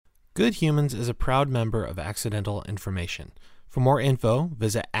Good Humans is a proud member of Accidental Information. For more info,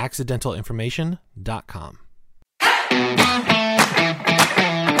 visit accidentalinformation.com.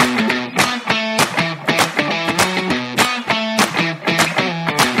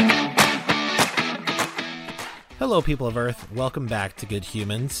 Hello, people of Earth. Welcome back to Good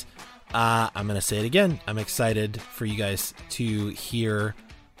Humans. I'm going to say it again. I'm excited for you guys to hear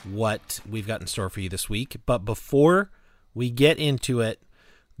what we've got in store for you this week. But before we get into it,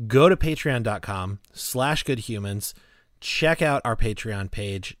 go to patreon.com/goodhumans. Check out our Patreon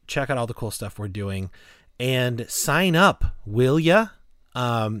page. Check out all the cool stuff we're doing. And sign up, will ya?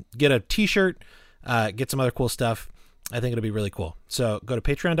 Get a t-shirt, get some other cool stuff. I think it'll be really cool. So go to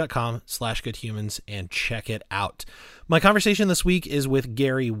patreon.com/goodhumans and check it out. My conversation this week is with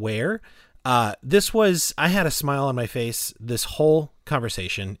Gary Ware. I had a smile on my face this whole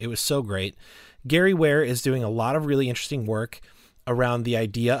conversation. It was so great. Gary Ware is doing a lot of really interesting work around the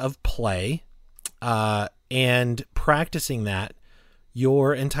idea of play and practicing that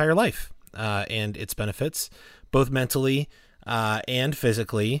your entire life and its benefits, both mentally and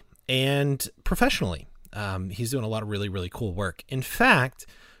physically and professionally. He's doing a lot of really, really cool work. In fact,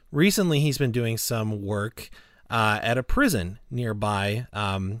 recently he's been doing some work at a prison nearby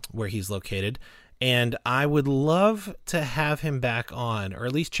where he's located. And I would love to have him back on, or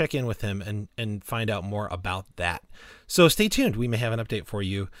at least check in with him and find out more about that. So stay tuned. We may have an update for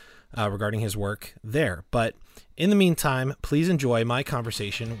you regarding his work there. But in the meantime, please enjoy my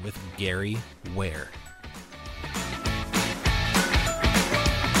conversation with Gary Ware.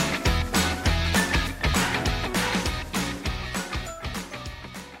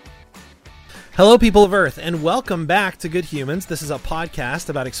 Hello, people of Earth, and welcome back to Good Humans. This is a podcast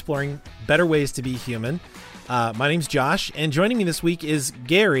about exploring better ways to be human. My name's Josh, and joining me this week is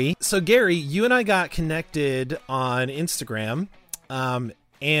Gary. So, Gary, you and I got connected on Instagram,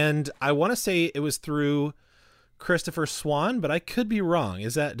 and I want to say it was through Christopher Swan, but I could be wrong.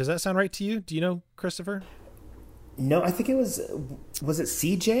 Does that sound right to you? Do you know Christopher? No, I think it was it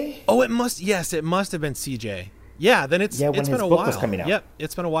CJ? Oh, it must have been CJ. Yeah, then it's been a while. Was coming out. Yep,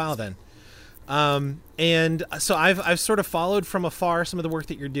 it's been a while then. And so I've sort of followed from afar some of the work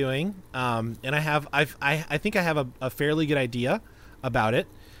that you're doing. And I think I have a fairly good idea about it.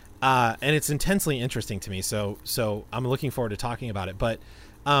 And it's intensely interesting to me. So I'm looking forward to talking about it. But,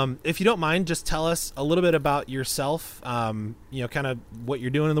 if you don't mind, just tell us a little bit about yourself, kind of what you're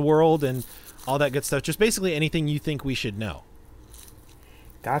doing in the world and all that good stuff. Just basically anything you think we should know.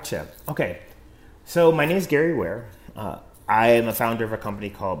 Gotcha. Okay. So my name is Gary Ware. I am a founder of a company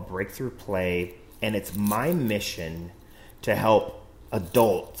called Breakthrough Play, and it's my mission to help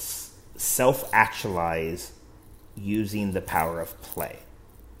adults self-actualize using the power of play.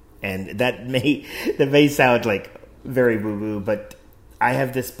 And that may sound like very woo-woo, but I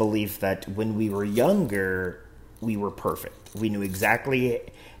have this belief that when we were younger, we were perfect. We knew exactly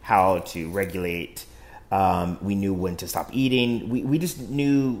how to regulate. We knew when to stop eating. We just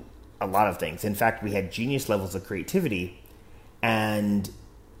knew a lot of things. In fact, we had genius levels of creativity. And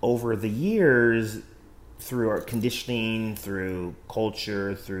over the years, through our conditioning, through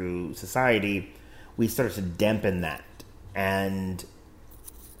culture, through society, we started to dampen that. And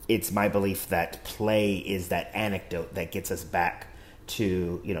it's my belief that play is that anecdote that gets us back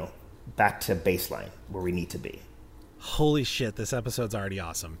to baseline where we need to be. Holy shit, this episode's already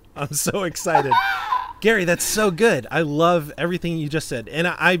awesome. I'm so excited. Gary, that's so good. I love everything you just said. And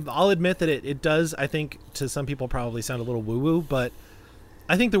I'll admit that it does, I think, to some people probably sound a little woo-woo, but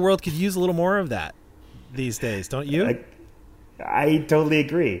I think the world could use a little more of that these days, don't you? I totally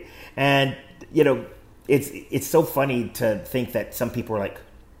agree. And, it's so funny to think that some people are like,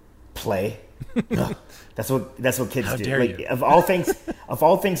 play? Ugh, that's what kids How do. dare you? Of all things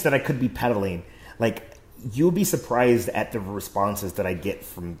that I could be peddling, like, you'll be surprised at the responses that I get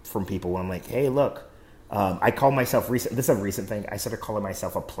from people when I'm like, hey, look, I call myself this is a recent thing. I started calling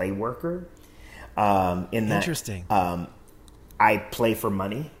myself a play worker. Interesting. I play for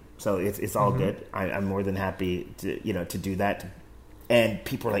money, so it's all good. I'm more than happy to do that. And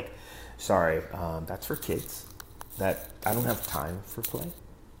people are like, sorry, that's for kids. That I don't have time for play.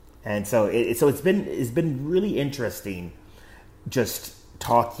 And so it's been really interesting, just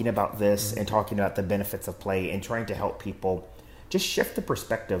talking about this and talking about the benefits of play and trying to help people just shift the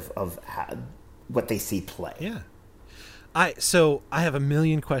perspective of what they see play. Yeah. So I have a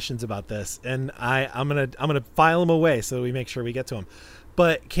million questions about this, and I'm gonna file them away so that we make sure we get to them.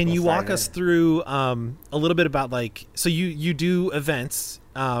 But can you walk us through a little bit about, like, so you do events?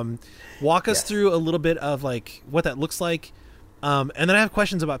 Walk us through a little bit of like what that looks like, and then I have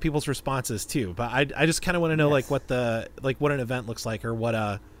questions about people's responses too. But I just kind of want to know like what an event looks like, or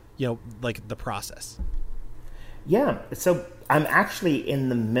what like the process? Yeah. So I'm actually deep in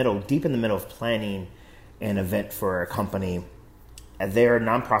the middle of planning an event for a company. They're a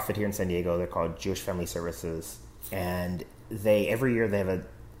nonprofit here in San Diego. They're called Jewish Family Services. And every year they have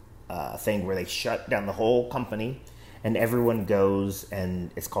a thing where they shut down the whole company and everyone goes,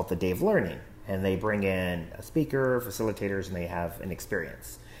 and it's called the Day of Learning. And they bring in a speaker, facilitators, and they have an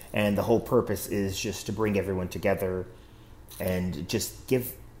experience. And the whole purpose is just to bring everyone together and just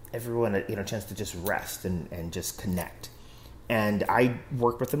give everyone a chance to just rest and just connect. And I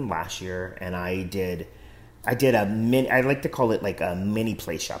worked with them last year, and I did a mini. I like to call it like a mini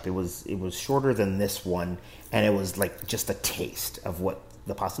play shop. It was shorter than this one, and it was like just a taste of what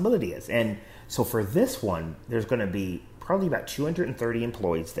the possibility is. And so for this one, there's going to be probably about 230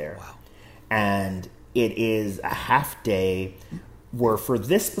 employees there. Wow. And it is a half day where for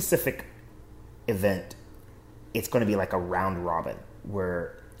this specific event, it's going to be like a round robin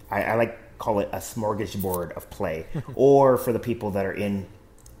where I like call it a smorgasbord of play. Or for the people that are in,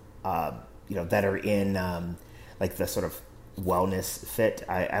 like the sort of wellness fit,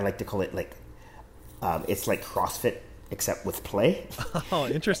 I like to call it like, it's like CrossFit except with play. Oh,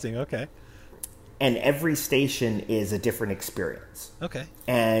 interesting. Okay. And every station is a different experience. Okay.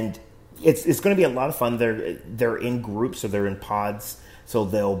 And it's going to be a lot of fun. They're in groups or they're in pods.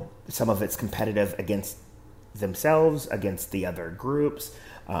 So some of it's competitive against themselves, against the other groups.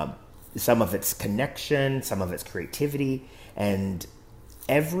 Some of it's connection, some of it's creativity. And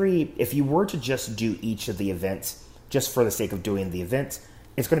if you were to just do each of the events just for the sake of doing the events,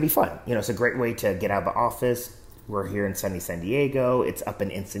 it's going to be fun. It's a great way to get out of the office. We're here in sunny San Diego. It's up in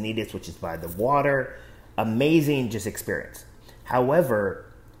Encinitas, which is by the water. Amazing just experience. However,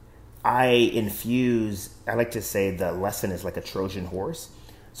 I like to say the lesson is like a Trojan horse.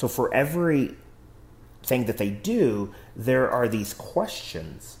 So for every thing that they do, there are these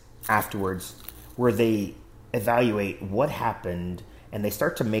questions afterwards where they evaluate what happened and they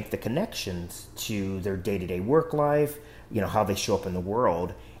start to make the connections to their day-to-day work life, how they show up in the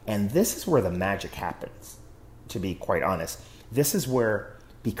world. And this is where the magic happens, to be quite honest. This is where,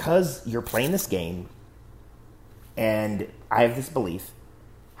 because you're playing this game, and I have this belief,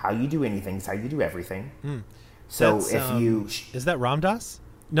 how you do anything is how you do everything. So That's, if you... Is that Ram Dass?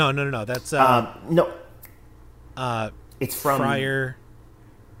 No. That's... no. It's from... Friar...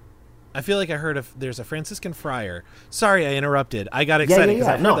 I feel like I heard there's a Franciscan friar. Sorry, I interrupted. I got excited because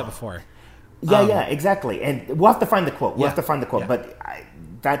I've heard that before. Yeah, exactly. And we'll have to find the quote. Yeah. But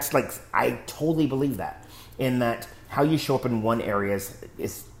I totally believe that. In that how you show up in one area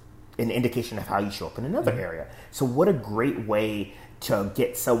is an indication of how you show up in another area. So what a great way to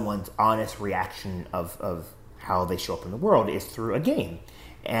get someone's honest reaction of how they show up in the world is through a game.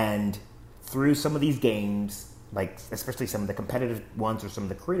 And through some of these games, like especially some of the competitive ones or some of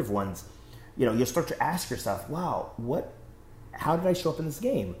the creative ones, you'll start to ask yourself, wow, how did I show up in this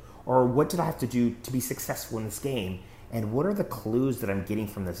game? Or what did I have to do to be successful in this game? And what are the clues that I'm getting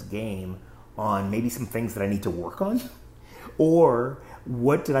from this game on maybe some things that I need to work on? Or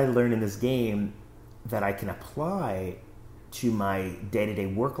what did I learn in this game that I can apply to my day-to-day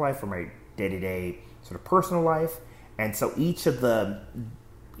work life or my day-to-day sort of personal life? And so each of the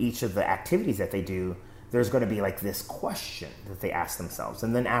activities that they do, there's going to be like this question that they ask themselves.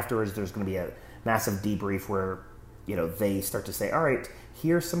 And then afterwards, there's going to be a massive debrief where, they start to say, all right,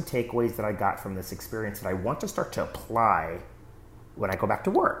 here's some takeaways that I got from this experience that I want to start to apply when I go back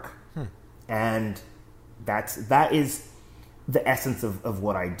to work. And that is the essence of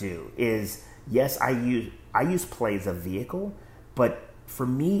what I do is, yes, I use play as a vehicle, but for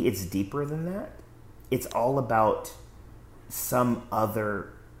me, it's deeper than that. It's all about some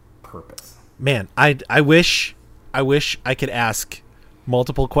other purpose. Man, I wish I could ask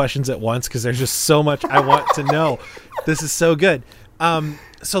multiple questions at once because there's just so much I want to know. This is so good.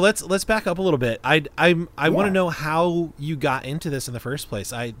 So let's back up a little bit. I want to know how you got into this in the first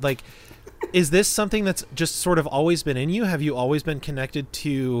place. Is this something that's just sort of always been in you? Have you always been connected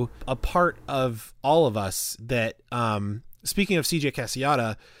to a part of all of us that, speaking of CJ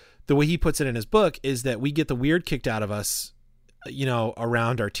Cassiata, the way he puts it in his book is that we get the weird kicked out of us,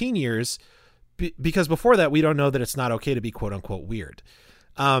 around our teen years, because before that, we don't know that it's not okay to be quote unquote weird.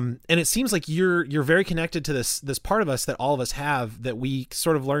 And it seems like you're very connected to this part of us that all of us have that we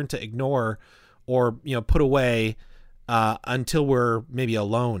sort of learn to ignore or, put away, until we're maybe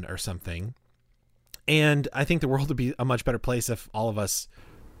alone or something. And I think the world would be a much better place if all of us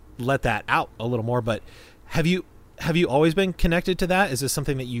let that out a little more. But have you always been connected to that? Is this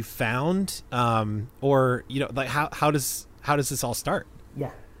something that you found, or how does this all start?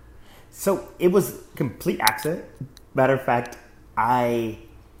 Yeah. So it was complete accident. Matter of fact, I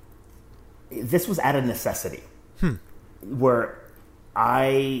this was out of necessity, where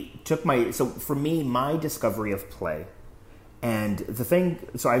I took so for me, my discovery of play, and the thing,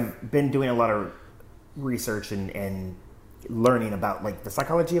 so I've been doing a lot of research and learning about like the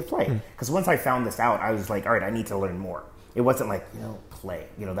psychology of play. Because once I found this out, I was like, all right, I need to learn more. It wasn't like, play,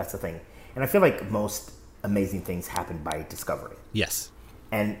 that's the thing. And I feel like most amazing things happen by discovery. Yes.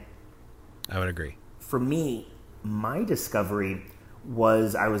 And I would agree. For me, my discovery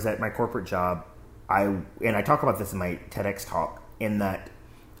was I was at my corporate job. And I talk about this in my TEDx talk, in that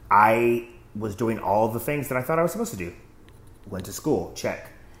I was doing all the things that I thought I was supposed to do. Went to school,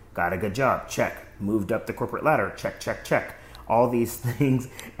 check. Got a good job, check. Moved up the corporate ladder, check, check, check. All these things,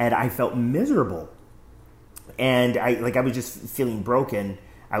 and I felt miserable. And I was just feeling broken.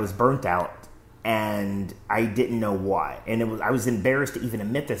 I was burnt out, and I didn't know why. And I was embarrassed to even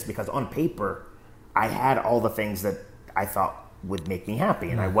admit this, because on paper, I had all the things that I thought would make me happy,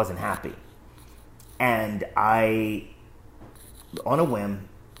 and I wasn't happy. And I, on a whim,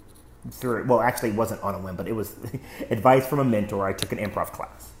 actually it wasn't on a whim, but it was advice from a mentor. I took an improv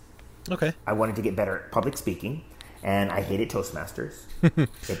class. Okay. I wanted to get better at public speaking, and I hated Toastmasters.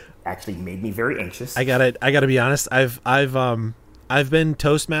 It actually made me very anxious. I gotta be honest. I've been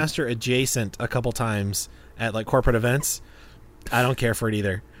Toastmaster adjacent a couple times at like corporate events. I don't care for it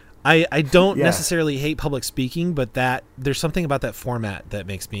either. I don't necessarily hate public speaking, but there's something about that format that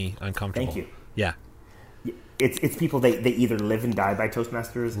makes me uncomfortable. Thank you. Yeah. It's people, they either live and die by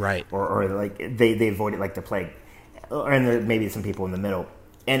Toastmasters, right, or like they avoid it like the plague, and there maybe some people in the middle.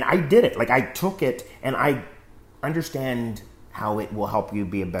 And I did it. Like, I took it, and I understand how it will help you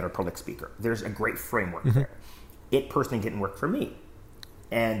be a better public speaker. There's a great framework there. It personally didn't work for me.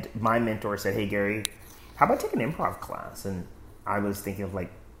 And my mentor said, hey, Gary, how about taking an improv class? And I was thinking of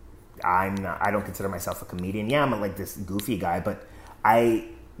like, I don't consider myself a comedian. Yeah, I'm like this goofy guy, but I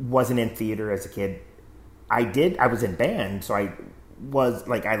wasn't in theater as a kid. I was in band, so I was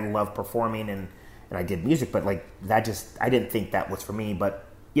like, I love performing and I did music, but like that I didn't think that was for me. But,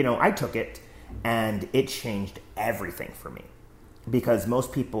 I took it, and it changed everything for me. Because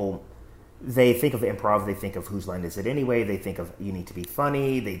most people, they think of improv, they think of Whose Line Is It Anyway? They think of you need to be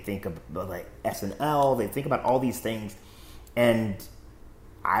funny. They think of like SNL. They think about all these things. And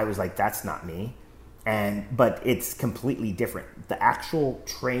I was like, that's not me. But it's completely different. The actual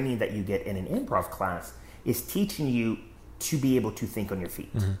training that you get in an improv class is teaching you to be able to think on your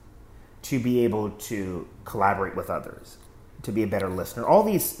feet, to be able to collaborate with others, to be a better listener. All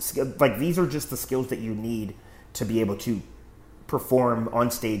these, like, these are just the skills that you need to be able to perform on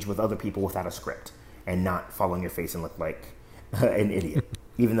stage with other people without a script and not fall on your face and look like an idiot,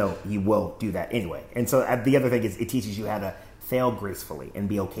 even though you will do that anyway. And so the other thing is it teaches you how to fail gracefully and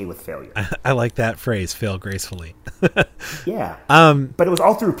be okay with failure. I like that phrase, fail gracefully. Yeah. But it was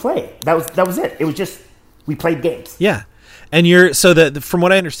all through play. That was it. It was just, we played games. Yeah. And from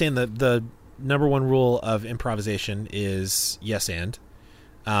what I understand, the number one rule of improvisation is yes and.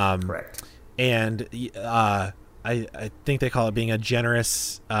 Correct. And I think they call it being a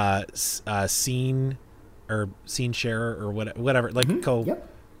generous scene or scene sharer or whatever. Like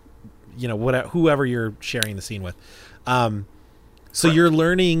whoever you're sharing the scene with. So you're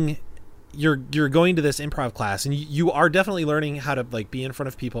learning, you're going to this improv class, and you are definitely learning how to like be in front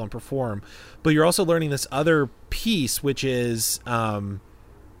of people and perform, but you're also learning this other piece, which is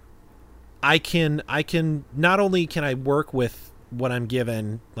I can not only can I work with what I'm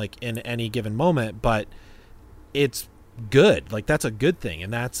given like in any given moment, but it's good. Like that's a good thing,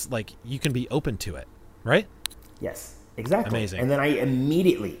 and that's like you can be open to it, right? Yes, exactly. Amazing. And then I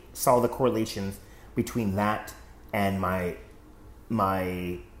immediately saw the correlations between that and my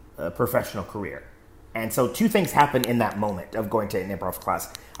professional career. And so two things happened in that moment of going to an improv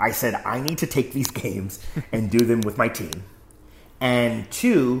class. I said, I need to take these games and do them with my team. And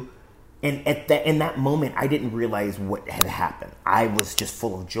two, in that moment, I didn't realize what had happened. I was just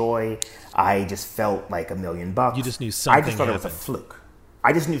full of joy. I just felt like $1 million. You just knew something I just thought happened. It was a fluke.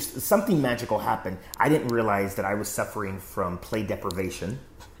 I just knew something magical happened. I didn't realize that I was suffering from play deprivation.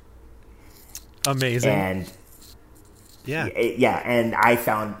 Amazing. And yeah, and I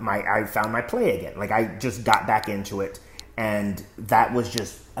found my play again. Like I just got back into it, and that was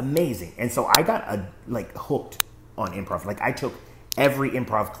just amazing. And so I got hooked on improv. Like I took every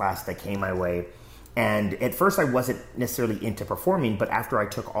improv class that came my way, and at first I wasn't necessarily into performing, but after I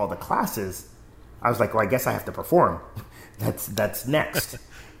took all the classes, I was like, well, I guess I have to perform. That's next.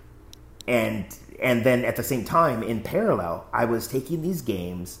 and then at the same time, in parallel, I was taking these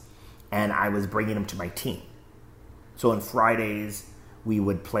games and I was bringing them to my team. So on Fridays, we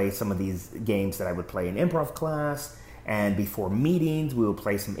would play some of these games that I would play in improv class, And before meetings, we would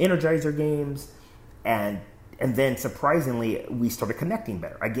play some Energizer games. And then surprisingly, we started connecting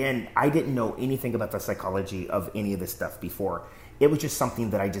better. Again, I didn't know anything about the psychology of any of this stuff before. It was just something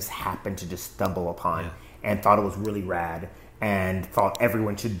that I just happened to just stumble upon and thought it was really rad and thought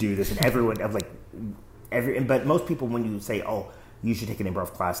everyone should do this. And everyone, I was like, but most people, when you say, oh, you should take an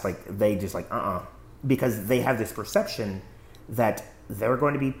improv class, like they just like, because they have this perception that they're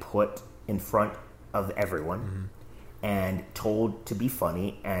going to be put in front of everyone and told to be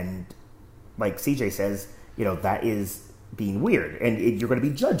funny. And like CJ says, you know, that is being weird and you're going to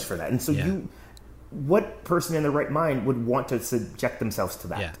be judged for that. And so what person in their right mind would want to subject themselves to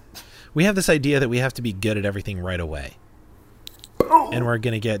that? Yeah. We have this idea that we have to be good at everything right away. And we're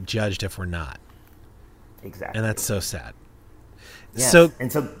going to get judged if we're not. Exactly. And that's so sad. Yes. So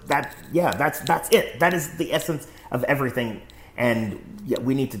that's it. That is the essence of everything. And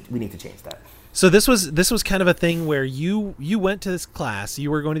we need to change that. So this was kind of a thing where you went to this class,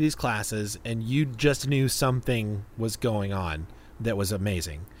 you were going to these classes, and you just knew something was going on that was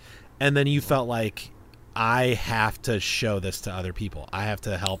amazing. And then you felt like, I have to show this to other people. I have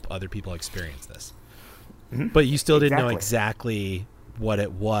to help other people experience this. Mm-hmm. But you still didn't know exactly what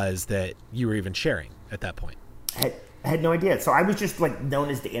it was that you were even sharing at that point. I had no idea. So I was just like known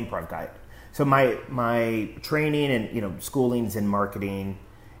as the improv guy. So my training and, you know, schooling's in marketing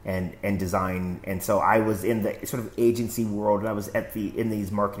and design, and so I was in the sort of agency world, and I was in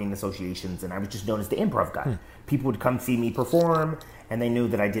these marketing associations, and I was just known as the improv guy. People would come see me perform, and they knew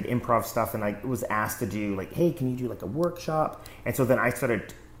that I did improv stuff, and I was asked to do like, hey, can you do like a workshop? And so then I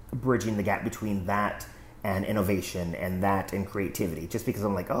started bridging the gap between that and innovation and that and creativity, just because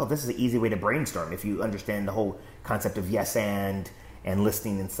I'm like, oh, this is an easy way to brainstorm. If you understand the whole concept of yes and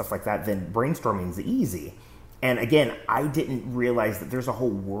listening and stuff like that, then brainstorming is easy. And again, I didn't realize that there's a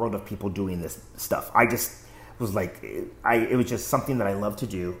whole world of people doing this stuff. I just was like, it was just something that I love to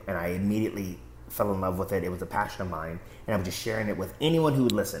do, and I immediately fell in love with it. It was a passion of mine, and I was just sharing it with anyone who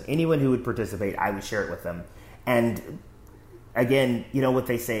would listen, anyone who would participate. I would share it with them. And again, you know what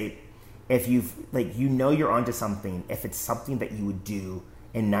they say, if you've like, you know, you're onto something if it's something that you would do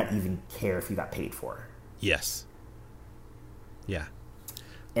and not even care if you got paid for. Yes. Yeah.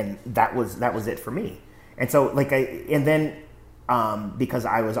 And that was it for me. And so because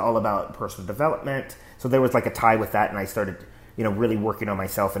I was all about personal development, so there was like a tie with that, and I started, you know, really working on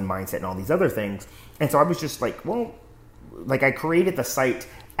myself and mindset and all these other things. And so I was just like, well, like I created the site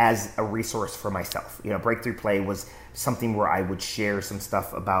as a resource for myself. You know, Breakthrough Play was something where I would share some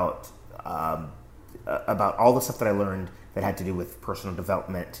stuff about all the stuff that I learned that had to do with personal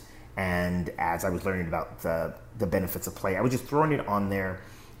development. And as I was learning about the benefits of play, I was just throwing it on there.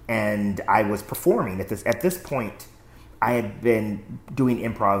 And I was performing at this point. I had been doing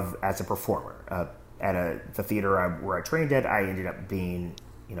improv as a performer at the theater where I trained at. I ended up being,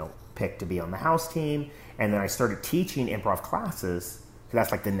 you know, picked to be on the house team, and then I started teaching improv classes. So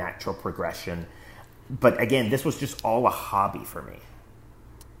that's like the natural progression. But again, this was just all a hobby for me.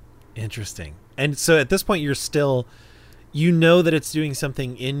 Interesting. And so at this point, you're still, you know, that it's doing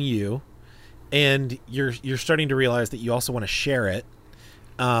something in you, and you're starting to realize that you also want to share it.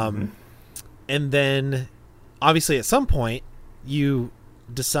 And then obviously at some point you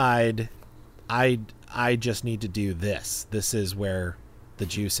decide, I just need to do this. This is where the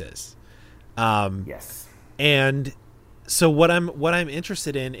juice is. Yes. And so what I'm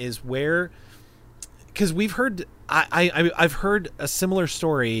interested in is where, cause we've heard, I've heard a similar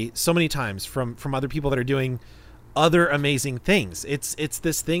story so many times from other people that are doing other amazing things. It's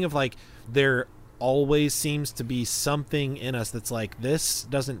this thing of like, they're always seems to be something in us that's like, this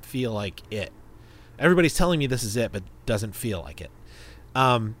doesn't feel like it. Everybody's telling me this is it, but doesn't feel like it.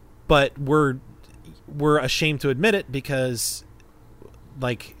 But we're ashamed to admit it because,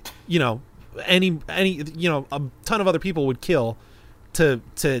 like, you know, any you know, a ton of other people would kill to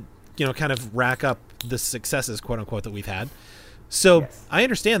you know, kind of rack up the successes, quote unquote, that we've had. So yes. I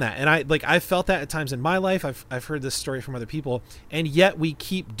understand that, and I've felt that at times in my life. I've heard this story from other people, and yet we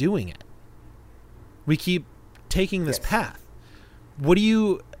keep doing it. We keep taking this path. What do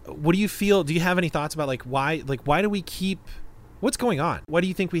you feel? Do you have any thoughts about why do we keep, what's going on? Why do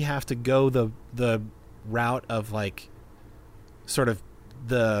you think we have to go the route of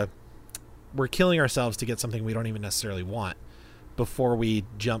we're killing ourselves to get something we don't even necessarily want before we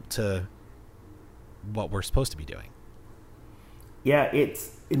jump to what we're supposed to be doing? Yeah,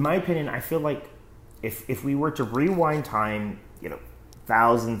 it's, in my opinion, I feel like if we were to rewind time, you know,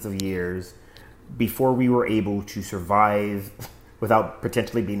 thousands of years before we were able to survive without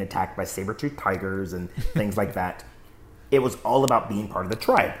potentially being attacked by saber-toothed tigers and things like that, it was all about being part of the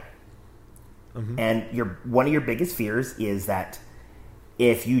tribe. And one of your biggest fears is that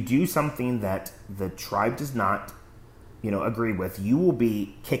if you do something that the tribe does not, agree with, you will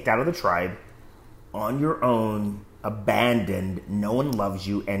be kicked out of the tribe on your own, abandoned, no one loves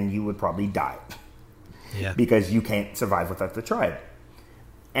you, and you would probably die. Yeah. Because you can't survive without the tribe.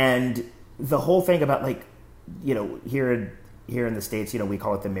 And the whole thing about here in the States, we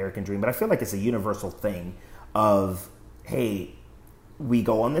call it the American dream, but I feel like it's a universal thing of, hey, we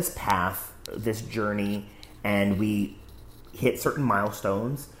go on this path, this journey, and we hit certain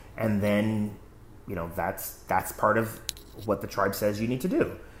milestones, and then, that's part of what the tribe says you need to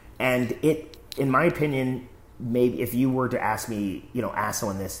do. And it, in my opinion, maybe if you were to ask me, ask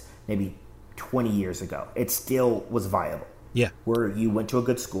someone this maybe 20 years ago, it still was viable. Yeah. Where you went to a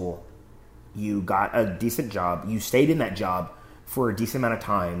good school, you got a decent job, you stayed in that job for a decent amount of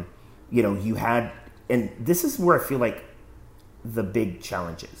time, you had, and this is where I feel like the big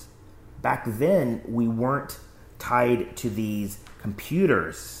challenge is. Back then, we weren't tied to these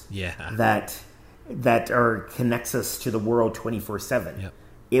computers that connects us to the world 24/7. Yep.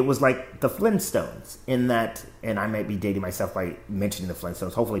 It was like the Flintstones in that, and I might be dating myself by mentioning the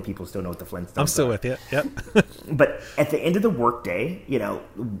Flintstones. Hopefully people still know what the Flintstones are. I'm still with you. Yep. But at the end of the workday,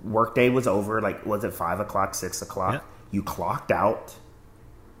 workday was over, was it 5 o'clock, 6 o'clock? Yep. You clocked out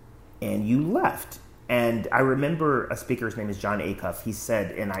and you left. And I remember a speaker's name is John Acuff. He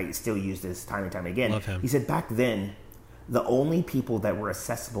said, and I still use this time and time again. Love him. He said back then, the only people that were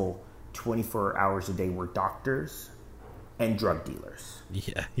accessible 24 hours a day were doctors and drug dealers.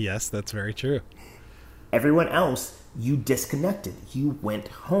 Yeah. Yes, that's very true. Everyone else, you disconnected. You went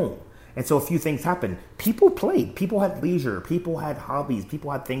home. And so a few things happened. People played. People had leisure. People had hobbies.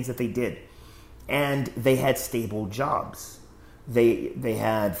 People had things that they did. And they had stable jobs. They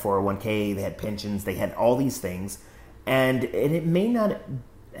had 401k, they had pensions, they had all these things. And it may not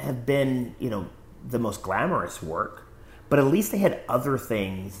have been, the most glamorous work, but at least they had other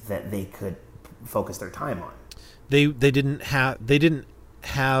things that they could focus their time on. They didn't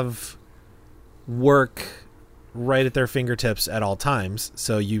have work right at their fingertips at all times,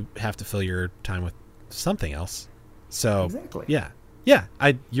 so you have to fill your time with something else. So exactly. Yeah,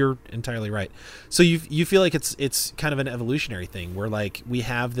 you're entirely right. So you feel like it's kind of an evolutionary thing where we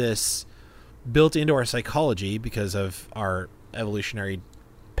have this built into our psychology because of our evolutionary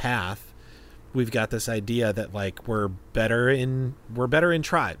path. We've got this idea that we're better in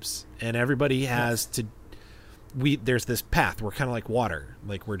tribes, and everybody has to. There's this path. We're kind of like water.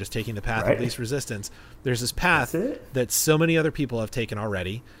 We're just taking the path of least resistance. There's this path that so many other people have taken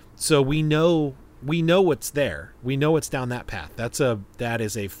already. So we know what's there. We know what's down that path. That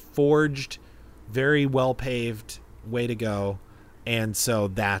is a forged, very well paved way to go. And so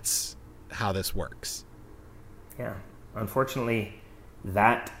that's how this works. Yeah. Unfortunately,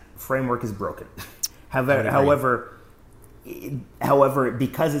 that framework is broken. However,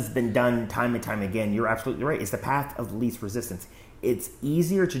 because it's been done time and time again, you're absolutely right. It's the path of least resistance. It's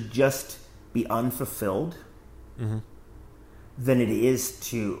easier to just be unfulfilled than it is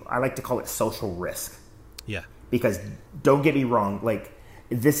to, I like to call it social risk. Yeah. Because don't get me wrong,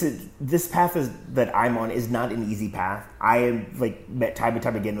 this path that I'm on is not an easy path. I am met time and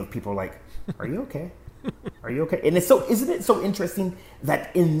time again with people are you okay? Are you okay? And isn't it so interesting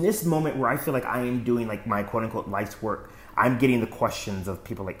that in this moment where I feel like I am doing my quote unquote life's work, I'm getting the questions of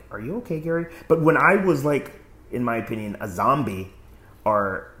people are you okay, Gary? But when I was in my opinion, a zombie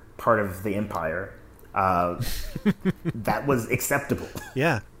or part of the empire, that was acceptable.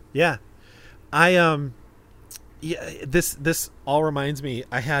 Yeah. This all reminds me,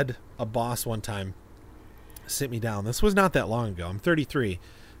 I had a boss one time sit me down. This was not that long ago. I'm 33.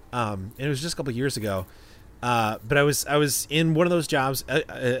 And it was just a couple of years ago. But I was in one of those jobs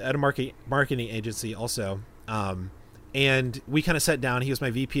at a marketing agency also. And we kind of sat down. He was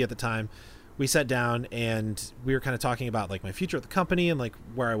my VP at the time. We sat down and we were kind of talking about my future at the company and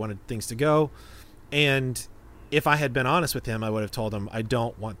where I wanted things to go. And if I had been honest with him, I would have told him, I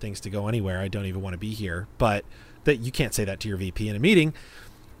don't want things to go anywhere. I don't even want to be here. But that you can't say that to your VP in a meeting.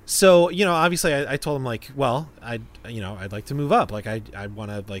 So, obviously I told him I'd like to move up. I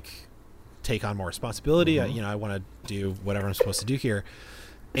want to take on more responsibility. I want to do whatever I'm supposed to do here.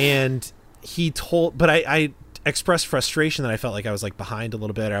 And but I expressed frustration that I felt like I was behind a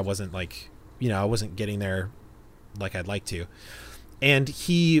little bit. Or I wasn't I wasn't getting there like I'd like to. And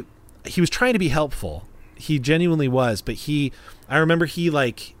he was trying to be helpful. He genuinely was, but I remember he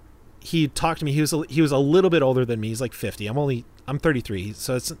talked to me. He was a little bit older than me. He's 50. I'm 33.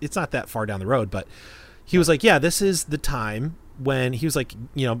 So it's not that far down the road, but he was yeah, this is the time when he was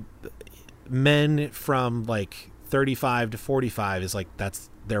men from 35 to 45 is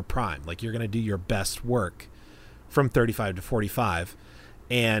their prime. Like you're going to do your best work from 35 to 45.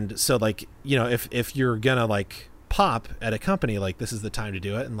 And so like, you know, if you're going to like pop at a company, like this is the time to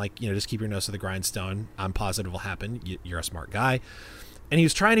do it. And like, you know, just keep your nose to the grindstone. I'm positive it will happen. You're a smart guy. And he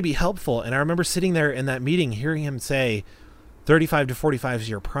was trying to be helpful. And I remember sitting there in that meeting, hearing him say 35 to 45 is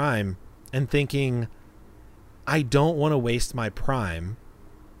your prime, and thinking, I don't want to waste my prime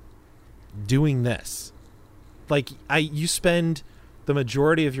doing this. Like you spend the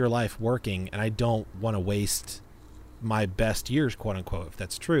majority of your life working, and I don't want to waste my best years, quote unquote, if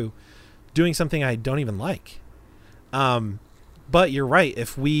that's true, doing something I don't even like. But you're right.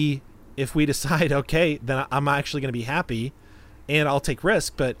 If we decide, okay, then I'm actually going to be happy and I'll take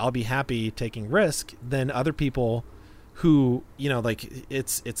risk, but I'll be happy taking risk, then other people who, you know, like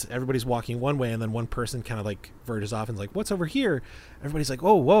it's everybody's walking one way and then one person kind of like verges off and is like, what's over here? Everybody's like,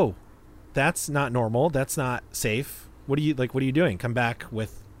 oh, whoa, that's not normal. That's not safe. What are you doing? Come back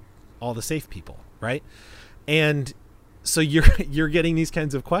with all the safe people. Right. And so you're getting these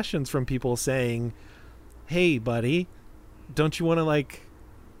kinds of questions from people saying, hey buddy, don't you want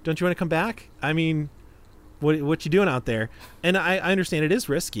to come back? I mean, what you doing out there? And I understand it is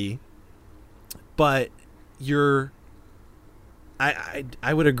risky, but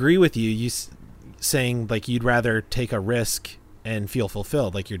I would agree with you saying like you'd rather take a risk and feel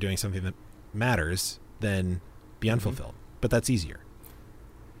fulfilled, like you're doing something that matters, than be unfulfilled. But that's easier.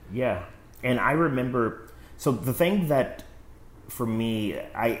 Yeah. And I remember, so the thing that for me,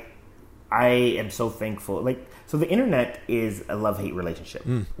 I am so thankful, like, so the internet is a love-hate relationship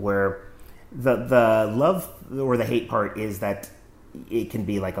where the love or the hate part is that it can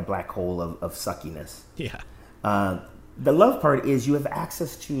be like a black hole of suckiness. Yeah. The love part is you have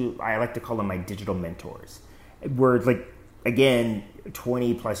access to, I like to call them my digital mentors, where like, again,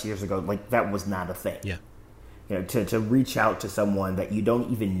 20 plus years ago, like that was not a thing. Yeah. You know, to reach out to someone that you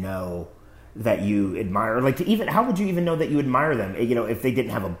don't even know that you admire, like to even, how would you even know that you admire them? You know, if they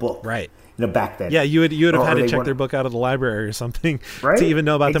didn't have a book, right? You know, back then. Yeah. You would have had to check their book out of the library or something, right? To even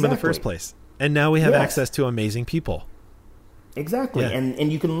know about them in the first place. And now we have access to amazing people. Exactly. Yeah.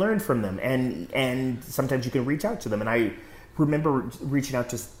 And you can learn from them, and sometimes you can reach out to them. And I remember reaching out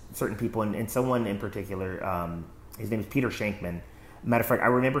to certain people, and someone in particular, his name is Peter Shankman. Matter of fact, I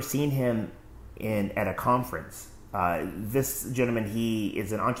remember seeing him at a conference. This gentleman, he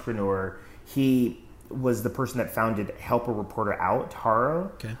is an entrepreneur. He was the person that founded Help a Reporter Out, Haro.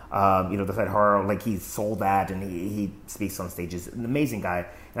 Okay. You know, the site Haro, like he sold that, and he speaks on stages. An amazing guy.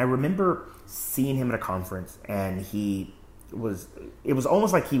 And I remember seeing him at a conference, and it was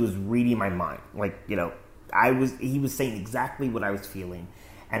almost like he was reading my mind. Like, you know, he was saying exactly what I was feeling,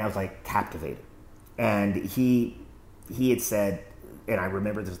 and I was like captivated. And he had said, and I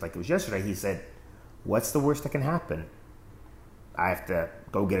remember this like it was yesterday, he said, what's the worst that can happen? I have to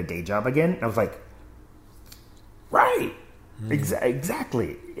go get a day job again? And I was like, right.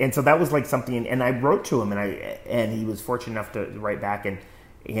 Exactly. And so that was like something, and I wrote to him, and he was fortunate enough to write back, and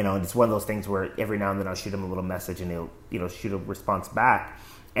you know, it's one of those things where every now and then I'll shoot him a little message and he'll, you know, shoot a response back.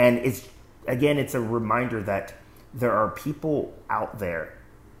 And it's a reminder that there are people out there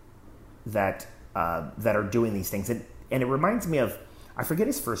that are doing these things. And it reminds me of, I forget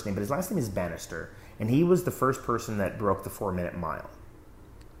his first name, but his last name is Bannister. And he was the first person that broke the 4-minute mile.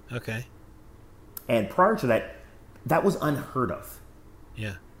 Okay. And prior to that, that was unheard of.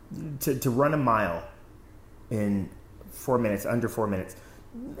 Yeah. To run a mile in 4 minutes, under 4 minutes.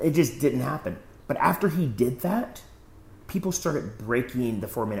 It just didn't happen. But after he did that, people started breaking the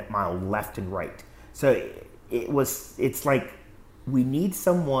 4-minute mile left and right. So it's like we need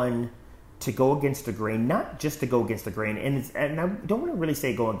someone to go against the grain, not just to go against the grain. And I don't want to really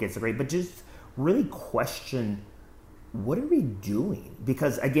say go against the grain, but just really question, what are we doing?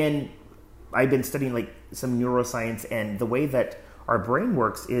 Because again, I've been studying like some neuroscience, and the way that our brain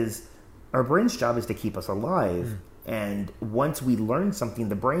works is our brain's job is to keep us alive. And once we learn something,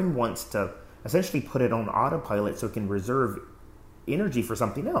 the brain wants to essentially put it on autopilot so it can reserve energy for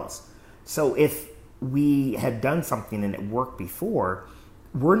something else. So if we had done something and it worked before,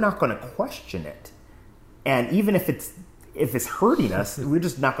 we're not going to question it. And even if it's hurting us, we're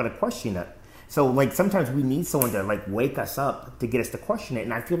just not going to question it. So like sometimes we need someone to like wake us up to get us to question it.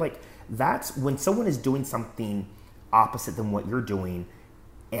 And I feel like that's when someone is doing something opposite than what you're doing,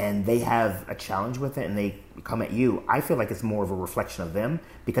 and they have a challenge with it and they come at you, I feel like it's more of a reflection of them,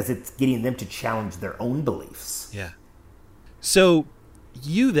 because it's getting them to challenge their own beliefs. Yeah. So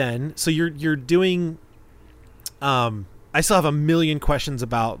you're doing, I still have a million questions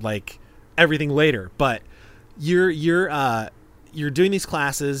about like everything later, but you're you're doing these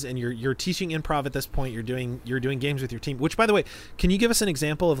classes and you're teaching improv at this point. You're doing games with your team. Which, by the way, can you give us an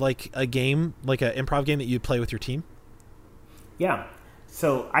example of like a game, like an improv game that you play with your team? Yeah.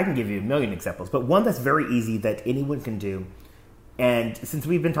 So I can give you a million examples, but one that's very easy that anyone can do. And since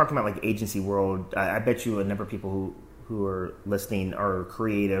we've been talking about like agency world, I bet you a number of people who are listening are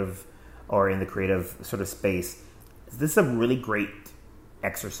creative or in the creative sort of space. This is a really great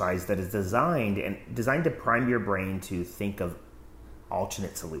exercise that is designed to prime your brain to think of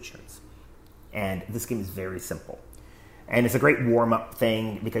alternate solutions. And this game is very simple. And it's a great warm-up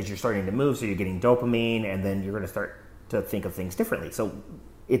thing because you're starting to move, so you're getting dopamine, and then you're going to start to think of things differently. So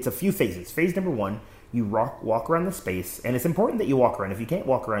it's a few phases. Phase number one, you walk around the space, and it's important that you walk around. If you can't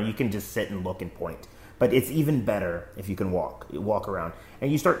walk around, you can just sit and look and point. But it's even better if you can walk around.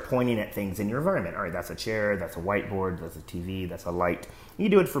 And you start pointing at things in your environment. All right, that's a chair, that's a whiteboard, that's a TV, that's a light. You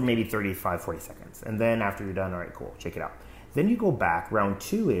do it for maybe 35, 40 seconds. And then after you're done, all right, cool, check it out. Then you go back. Round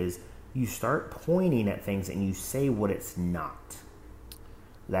two is you start pointing at things and you say what it's not.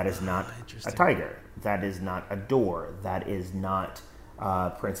 That is not a tiger. That is not a door. That is not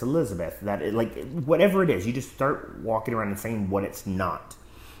Prince Elizabeth. That is, like, whatever it is, you just start walking around and saying what it's not.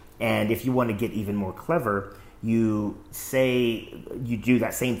 And if you want to get even more clever, you do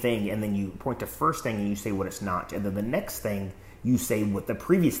that same thing, and then you point to first thing and you say what it's not. And then the next thing, you say what the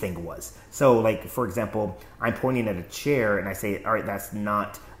previous thing was. So, like, for example, I'm pointing at a chair and I say, all right, that's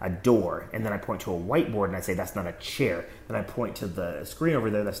not a door. And then I point to a whiteboard and I say, that's not a chair. Then I point to the screen over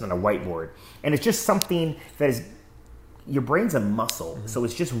there, that's not a whiteboard. And it's just something that is, your brain's a muscle. Mm-hmm. So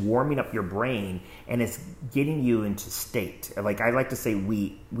it's just warming up your brain and it's getting you into state. Like I like to say,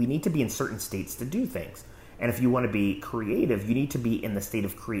 we need to be in certain states to do things. And if you want to be creative, you need to be in the state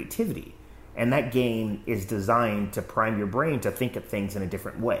of creativity. And that game is designed to prime your brain to think of things in a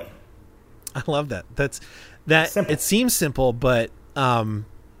different way. I love that. Simple. It seems simple, but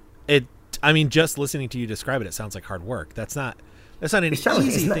just listening to you describe it, it sounds like hard work. That's not an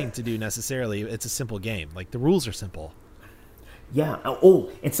easy thing to do necessarily. It's a simple game. Like the rules are simple. Yeah.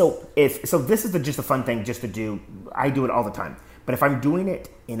 Oh, and so this is just a fun thing just to do. I do it all the time. But if I'm doing it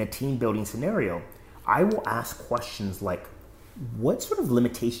in a team building scenario, I will ask questions like, what sort of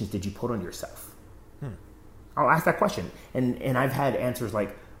limitations did you put on yourself? I'll ask that question. And I've had answers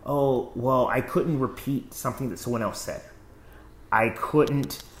like, oh, well, I couldn't repeat something that someone else said. I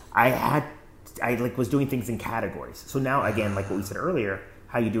was doing things in categories. So now, again, like what we said earlier,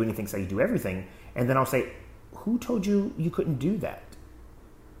 how you do anything is how you do everything. And then I'll say, who told you couldn't do that?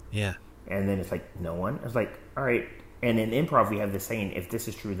 Yeah. And then it's like, no one. I was like, all right. And in improv, we have this saying, if this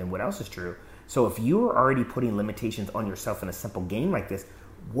is true, then what else is true? So if you're already putting limitations on yourself in a simple game like this,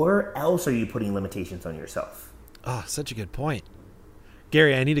 where else are you putting limitations on yourself? Oh, such a good point.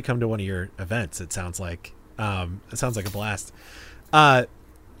 Gary, I need to come to one of your events. It sounds like a blast.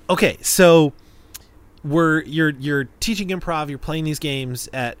 Okay, so you're teaching improv, you're playing these games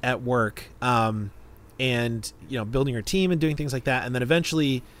at work, and building your team and doing things like that, and then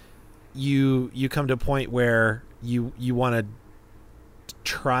eventually you come to a point where you want to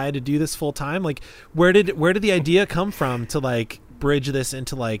try to do this full time. Like where did the idea come from to like bridge this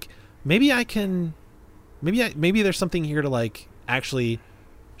into like maybe there's something here to like actually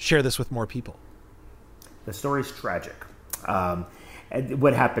share this with more people? The story's tragic.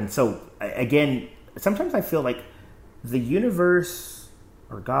 What happened? So again, sometimes I feel like the universe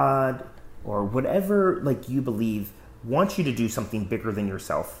or God or whatever like you believe wants you to do something bigger than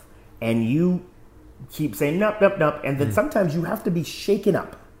yourself, and you keep saying nope, nope, nope, and then sometimes you have to be shaken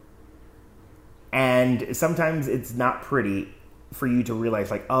up. And sometimes it's not pretty for you to realize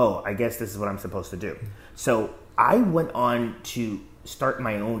like, oh, I guess this is what I'm supposed to do. So I went on to start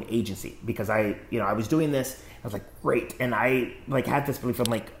my own agency because I was doing this. I was like, great. And I like had this belief. I'm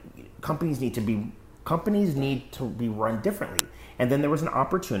like, companies need to be run differently. And then there was an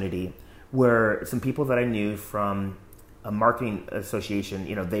opportunity where some people that I knew from a marketing association,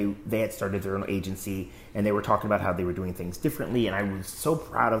 they had started their own agency and they were talking about how they were doing things differently. And I was so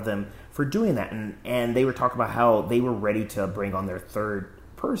proud of them for doing that. And they were talking about how they were ready to bring on their third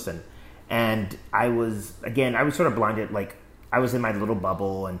person. And I was sort of blinded. Like I was in my little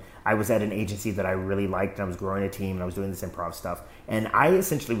bubble and I was at an agency that I really liked and I was growing a team and I was doing this improv stuff. And I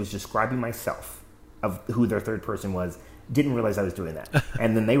essentially was describing myself of who their third person was. Didn't realize I was doing that.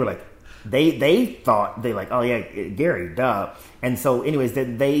 And then they were like, They thought, oh yeah, Gary, duh. And so anyways,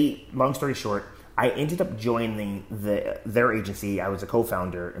 long story short, I ended up joining their agency. I was a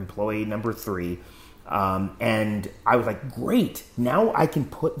co-founder, employee number 3. And I was like, great, now I can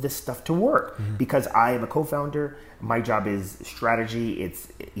put this stuff to work because I am a co-founder. My job is strategy. It's,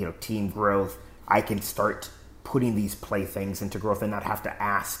 team growth. I can start putting these playthings into growth and not have to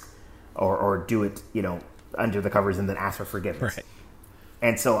ask or do it, under the covers and then ask for forgiveness. Right.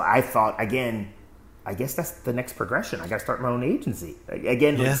 And so I thought, again, I guess that's the next progression. I got to start my own agency.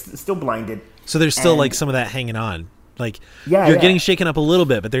 Again, still blinded. So there's still like some of that hanging on. Like you're getting shaken up a little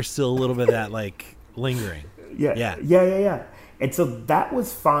bit, but there's still a little bit of that like lingering. Yeah. And so that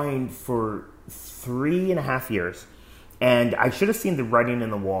was fine for 3.5 years. And I should have seen the writing in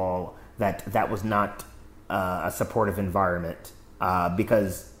the wall that was not a supportive environment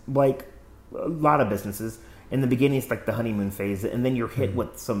because, like a lot of businesses, in the beginning it's like the honeymoon phase, and then you're hit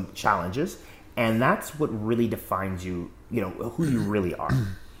with some challenges, and that's what really defines you, who you really are.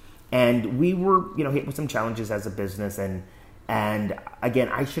 And we were, hit with some challenges as a business, and again,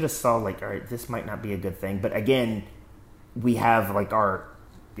 I should have saw like, all right, this might not be a good thing, but again, we have like our,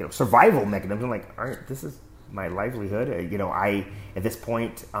 survival mechanism. Like, all right, this is my livelihood. At this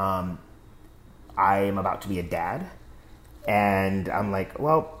point, I am about to be a dad, and I'm like,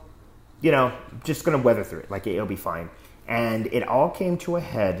 well, just gonna weather through it. Like, it'll be fine. And it all came to a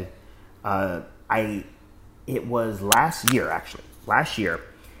head. It was last year, actually. Last year,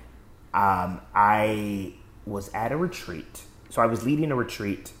 I was at a retreat. So I was leading a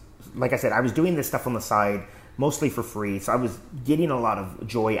retreat. Like I said, I was doing this stuff on the side, mostly for free. So I was getting a lot of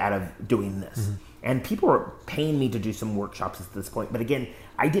joy out of doing this. Mm-hmm. And people were paying me to do some workshops at this point. But again,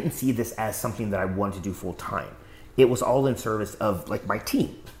 I didn't see this as something that I wanted to do full time. It was all in service of like my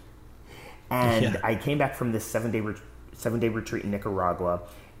team. And I came back from this 7-day retreat in Nicaragua.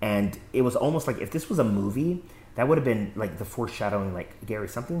 And it was almost like if this was a movie, that would have been like the foreshadowing, like, Gary,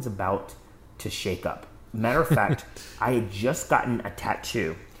 something's about to shake up. Matter of fact, I had just gotten a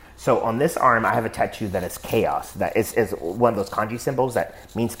tattoo. So on this arm, I have a tattoo that is chaos. That is one of those kanji symbols that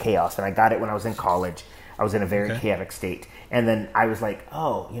means chaos. And I got it when I was in college. I was in a very chaotic state. And then I was like,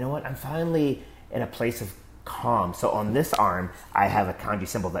 oh, you know what? I'm finally in a place of calm. So on this arm, I have a kanji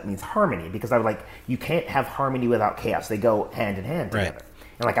symbol that means harmony. Because I was like, you can't have harmony without chaos. They go hand in hand together. Right.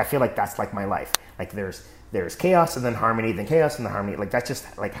 And like, I feel like that's like my life. Like there's chaos and then harmony, then chaos and then harmony. Like that's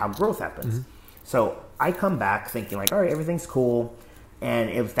just like how growth happens. Mm-hmm. So I come back thinking like, all right, everything's cool.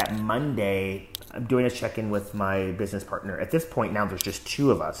 And it was that Monday, I'm doing a check-in with my business partner. At this point now, there's just two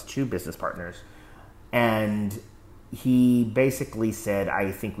of us, two business partners. And he basically said,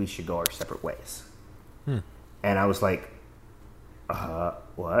 I think we should go our separate ways. And I was like,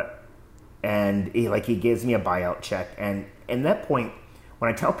 what? And he gives me a buyout check. And at that point,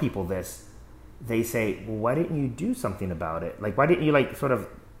 when I tell people this, they say, well, why didn't you do something about it? Like, why didn't you sort of,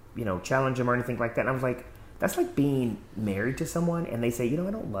 challenge him or anything like that? And I was like, that's like being married to someone and they say, I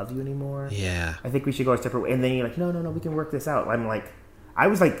don't love you anymore. Yeah. I think we should go our separate way. And then you're like, no, we can work this out. I'm like, I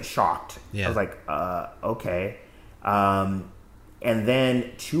was like shocked. Yeah. I was like, okay. And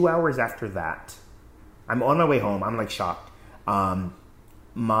then 2 hours after that, I'm on my way home. I'm like shocked. I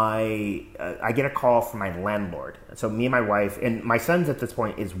get a call from my landlord. So me and my wife, and my son's at this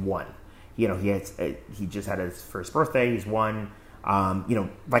point is 1. He just had his first birthday. He's 1.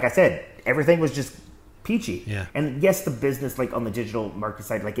 Like I said, everything was just peachy. Yeah. And yes, the business, like on the digital market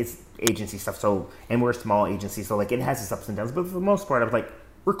side, like it's agency stuff. So, and we're a small agency, so like it has its ups and downs. But for the most part, I was like,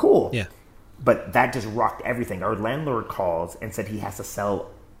 we're cool. Yeah. But that just rocked everything. Our landlord calls and said he has to sell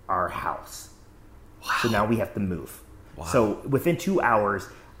our house. Wow. So now we have to move. Wow. So within 2 hours,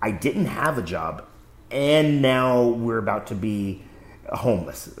 I didn't have a job, and now we're about to be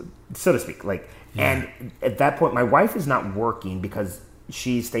homeless, so to speak. And at that point, my wife is not working because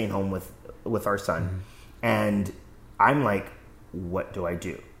she's staying home with our son. Mm-hmm. And I'm like, what do I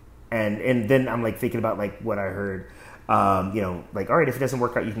do? And then I'm like thinking about like what I heard, all right, if it doesn't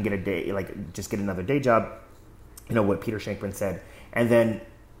work out, you can get a day, just get another day job. What Peter Shankman said. And then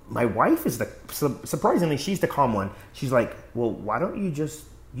my wife is surprisingly, she's the calm one. She's like, well, why don't you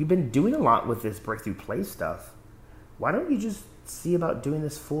you've been doing a lot with this Breakthrough Play stuff. Why don't you just see about doing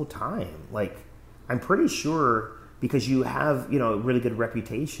this full time? Like, I'm pretty sure because you have, a really good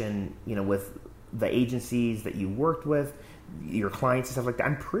reputation, with the agencies that you worked with, your clients and stuff like that.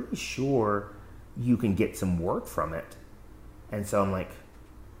 I'm pretty sure you can get some work from it. And so I'm like,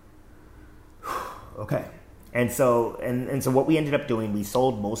 okay. And so what we ended up doing, we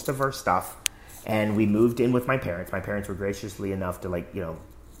sold most of our stuff and we moved in with my parents. My parents were graciously enough to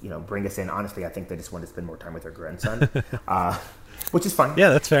bring us in. Honestly, I think they just wanted to spend more time with their grandson. Which is fine. Yeah,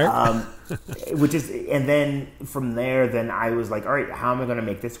 that's fair. And then from there, then I was like, all right, how am I going to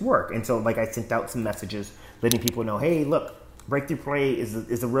make this work? And so I sent out some messages letting people know, hey, look, Breakthrough Play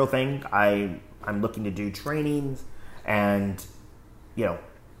is a real thing. I'm looking to do trainings and, boom,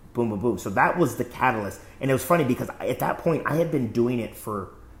 boom, boom. So that was the catalyst. And it was funny because at that point I had been doing it for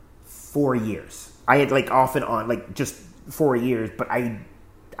 4 years. I had like off and on, like just 4 years, but I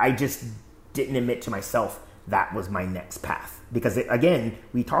just didn't admit to myself that was my next path. Because again,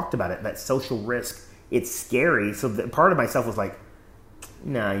 we talked about it, that social risk, it's scary. So part of myself was like,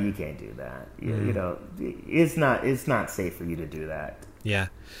 no, you can't do that. You know, it's not safe for you to do that. Yeah.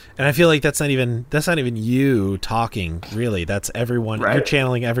 And I feel like that's not even you talking, really. That's everyone. Right? You're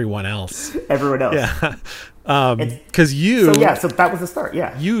channeling everyone else. Everyone else. Yeah. Because you. So that was the start.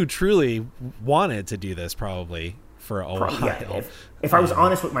 Yeah. You truly wanted to do this probably for a while. Yeah. If I was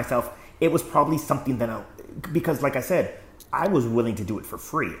honest with myself, it was probably something that because like I said, I was willing to do it for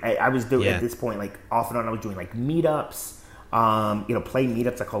free. I was doing at this point, like off and on, I was doing like meetups, play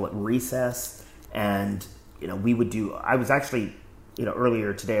meetups. I call it recess. And, we would I was actually,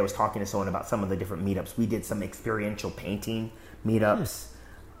 earlier today I was talking to someone about some of the different meetups. We did some experiential painting meetups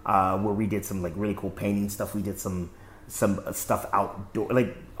where we did some like really cool painting stuff. We did some stuff outdoor,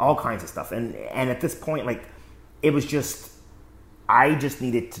 like all kinds of stuff. And at this point, like it was just, I just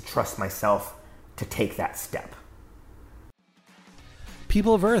needed to trust myself to take that step.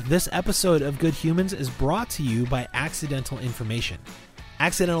 People of Earth, this episode of Good Humans is brought to you by Accidental Information.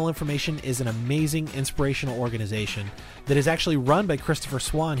 Accidental Information is an amazing, inspirational organization that is actually run by Christopher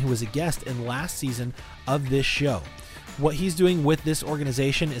Swan, who was a guest in last season of this show. What he's doing with this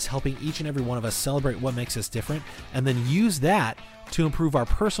organization is helping each and every one of us celebrate what makes us different and then use that to improve our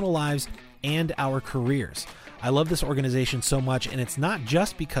personal lives and our careers. I love this organization so much, and it's not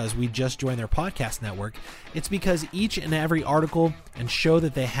just because we just joined their podcast network. It's because each and every article and show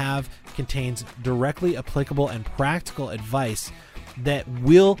that they have contains directly applicable and practical advice that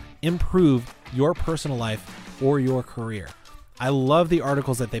will improve your personal life or your career. I love the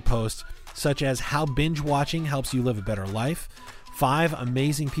articles that they post, such as how binge watching helps you live a better life, 5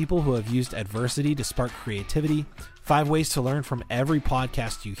 amazing people who have used adversity to spark creativity, 5 ways to learn from every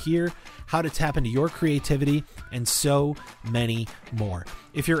podcast you hear, how to tap into your creativity, and so many more.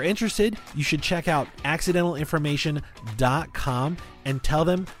 If you're interested, you should check out accidentalinformation.com and tell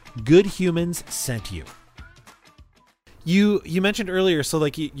them Good Humans sent you. You mentioned earlier, so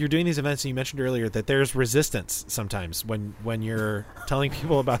like you're doing these events, and you mentioned earlier that there's resistance sometimes when you're telling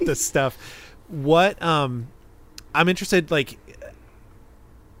people about this stuff. What I'm interested, like,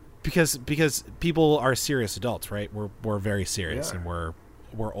 because people are serious adults, right? We're very serious, and we're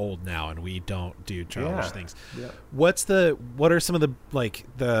old now, and we don't do childish things. Yeah. What are some of the like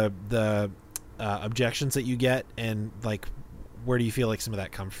the objections that you get, and like where do you feel like some of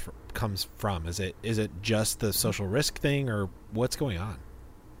that comes from? Is it just the social risk thing, or what's going on?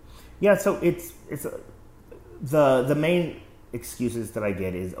 Yeah, so it's the main excuses that I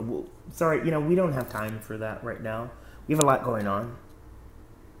get is, sorry, we don't have time for that right now. We have a lot going on,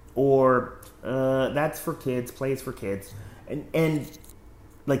 or that's for kids, plays for kids, and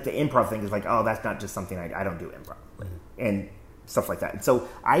like the improv thing is like, oh, that's not just something I don't do improv, and stuff like that. And so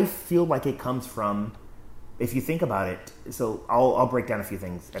I feel like it comes from, if you think about it, so I'll break down a few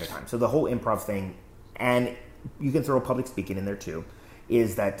things at a time. So the whole improv thing, and you can throw public speaking in there too,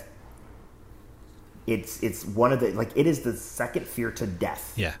 is that it's one of the, like, it is the second fear to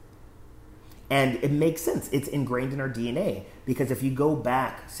death. Yeah. And it makes sense. It's ingrained in our DNA, because if you go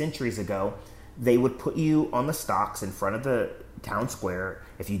back centuries ago, they would put you on the stocks in front of the town square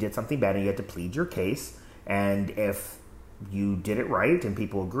if you did something bad and you had to plead your case. And if you did it right and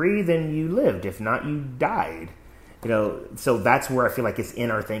people agree, then you lived. If not, you died. So that's where I feel like it's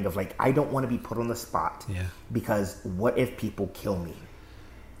in our thing of like, I don't want to be put on the spot. Yeah. Because what if people kill me?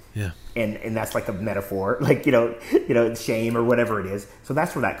 Yeah. And that's like a metaphor, like, shame or whatever it is. So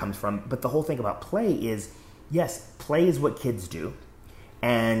that's where that comes from. But the whole thing about play is, yes, play is what kids do.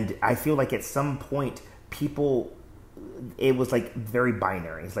 And I feel like at some point it was like very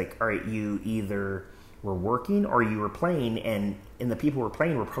binary. It's like, all right, you either were working or you were playing, and the people who were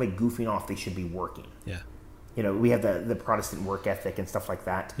playing were probably goofing off. They should be working. Yeah. We have the Protestant work ethic and stuff like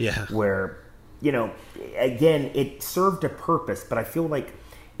that. Yeah. Where, again, it served a purpose, but I feel like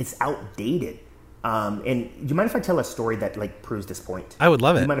it's outdated. And do you mind if I tell a story that like proves this point? I would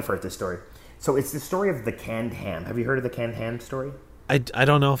love it. You might have heard this story. So it's the story of the canned ham. Have you heard of the canned ham story? I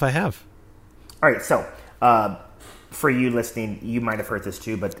don't know if I have. All right. So for you listening, you might have heard this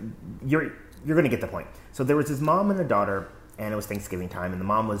too, but you're going to get the point. So there was this mom and a daughter, and it was Thanksgiving time, and the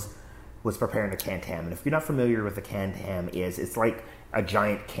mom was preparing a canned ham. And if you're not familiar with the canned ham it's like a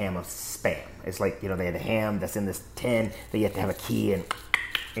giant can of Spam. It's like, they had a ham that's in this tin that you have to have a key and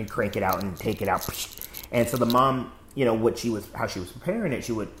crank it out and take it out. And so the mom, how she was preparing it,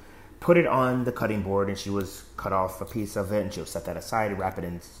 she would put it on the cutting board, and she was cut off a piece of it, and she'll set that aside, wrap it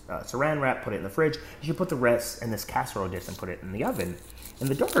in saran wrap, put it in the fridge. And she'll put the rest in this casserole dish and put it in the oven. And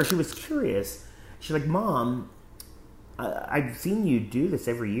the daughter, she was curious. She's like, Mom, I've seen you do this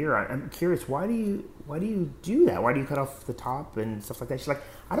every year. I'm curious, why do you do that? Why do you cut off the top and stuff like that? She's like,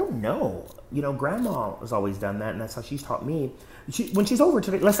 I don't know. Grandma has always done that, and that's how she's taught me. When she's over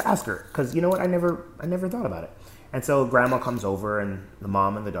today, let's ask her, because you know what? I never thought about it. And so Grandma comes over, and the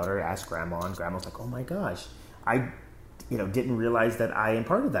mom and the daughter ask Grandma, and Grandma's like, oh my gosh, I didn't realize that I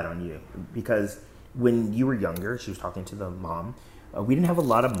imparted that on you, because when you were younger, she was talking to the mom, we didn't have a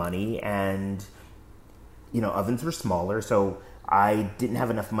lot of money, and ovens were smaller, so I didn't have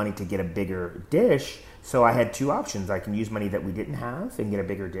enough money to get a bigger dish. So I had two options. I can use money that we didn't have and get a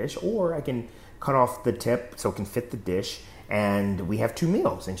bigger dish, or I can cut off the tip so it can fit the dish, and we have two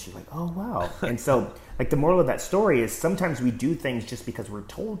meals. And she's like, oh, wow. And so, the moral of that story is sometimes we do things just because we're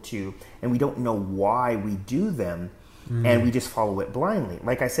told to, and we don't know why we do them, and we just follow it blindly.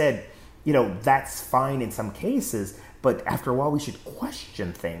 Like I said, that's fine in some cases, but after a while we should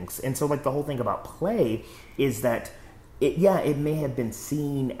question things. And so, the whole thing about play is that it may have been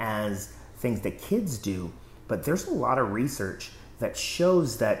seen as things that kids do, but there's a lot of research that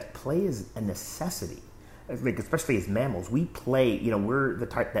shows that play is a necessity. Especially as mammals, we play, we're the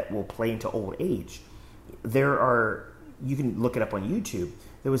type that will play into old age. You can look it up on YouTube.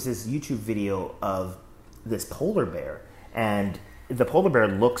 There was this YouTube video of this polar bear, and the polar bear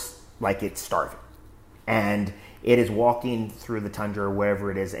looks like it's starving. And it is walking through the tundra or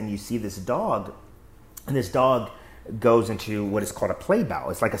wherever it is, and you see this dog, and this dog goes into what is called a play bow.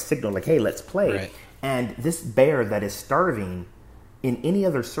 It's like a signal, hey, let's play. Right. And this bear that is starving, in any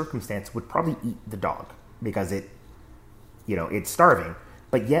other circumstance, would probably eat the dog because it's starving.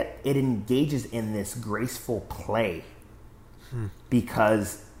 But yet it engages in this graceful play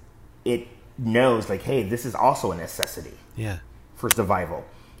because it knows, hey, this is also a necessity for survival.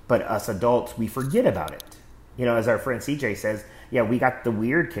 But us adults, we forget about it. As our friend CJ says, we got the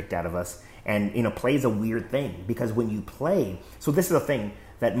weird kicked out of us. And, play is a weird thing because when you play, so this is a thing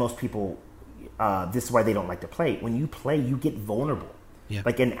that most people, this is why they don't like to play. When you play, you get vulnerable. Yeah.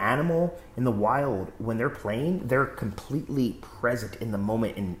 Like an animal in the wild, when they're playing, they're completely present in the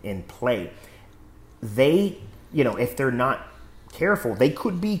moment in play. They, if they're not careful, they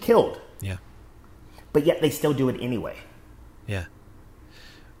could be killed. Yeah. But yet they still do it anyway. Yeah.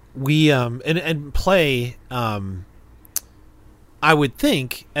 We, and play, I would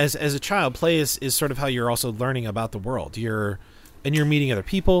think as a child, play is sort of how you're also learning about the world. You're meeting other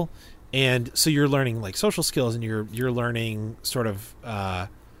people, and so you're learning social skills, and you're learning sort of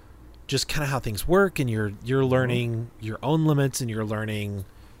just kind of how things work, and you're learning your own limits, and you're learning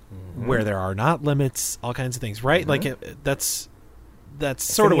where there are not limits, all kinds of things, right? That's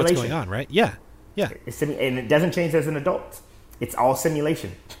sort of what's going on, right? Yeah. And it doesn't change as an adult. It's all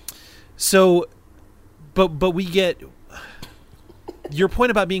simulation. So, but we get. Your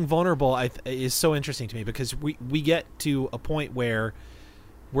point about being vulnerable is so interesting to me because we get to a point where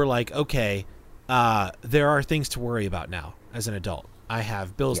we're like, okay, there are things to worry about now as an adult. I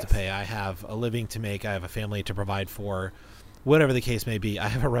have bills to pay. I have a living to make. I have a family to provide for, whatever the case may be. I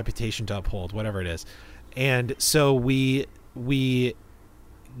have a reputation to uphold, whatever it is. And so we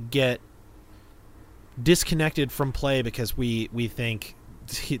get disconnected from play because we think,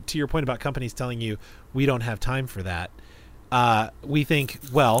 to your point about companies telling you we don't have time for that. We think,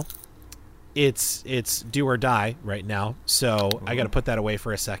 well, it's do or die right now, so I got to put that away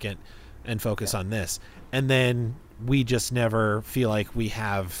for a second and focus on this. And then we just never feel like we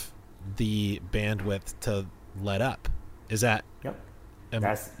have the bandwidth to let up. Is that? Yep.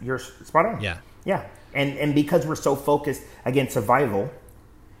 You're spot on. Yeah. Yeah. And because we're so focused, again, survival,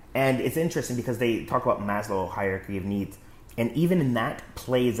 and it's interesting because they talk about Maslow hierarchy of needs, and even in that,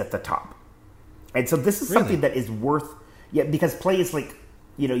 play is at the top. And so this is something that is worth. Yeah, because play is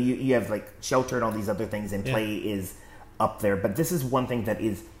you have shelter and all these other things, and play is up there. But this is one thing that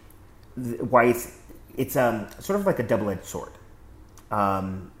is why it's sort of like a double-edged sword,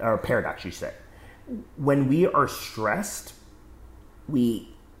 or a paradox, you say. When we are stressed, we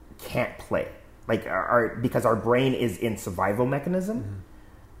can't play, because our brain is in survival mechanism. Mm-hmm.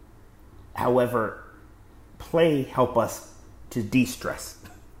 However, play help us to de-stress.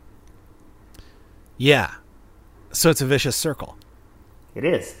 Yeah. So it's a vicious circle. It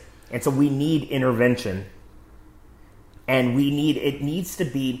is. And so we need intervention. And it needs to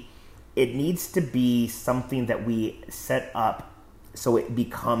be something that we set up so it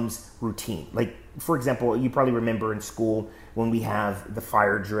becomes routine. For example, you probably remember in school when we have the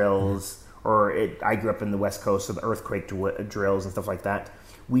fire drills, I grew up in the West Coast, so the earthquake drills and stuff like that.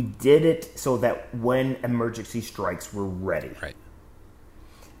 We did it so that when emergency strikes, we're ready. Right.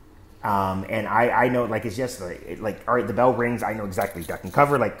 And I know, like, it's just like, all right, the bell rings. I know exactly duck and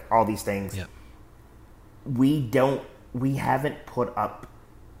cover, like all these things. Yeah. We haven't put up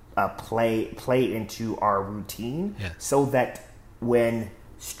a play into our routine, Yeah. so that when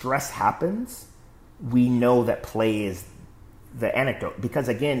stress happens, we know that play is the antidote. Because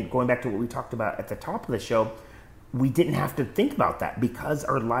again, going back to what we talked about at the top of the show, we didn't have to think about that because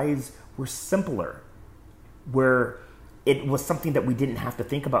our lives were simpler, where it was something that we didn't have to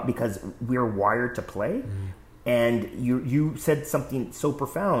think about because we're wired to play. Mm-hmm. And you said something so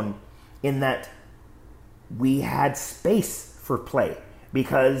profound in that we had space for play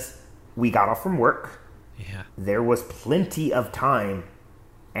because we got off from work. Yeah. There was plenty of time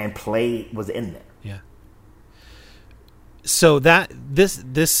and play was in there. Yeah. So that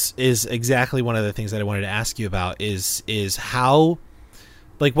this is exactly one of the things that I wanted to ask you about is how,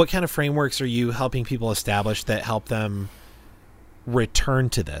 like, what kind of frameworks are you helping people establish that help them return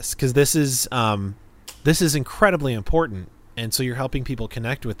to this? Because this is incredibly important, and so you're helping people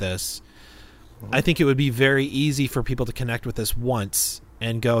connect with this. Mm-hmm. I think it would be very easy for people to connect with this once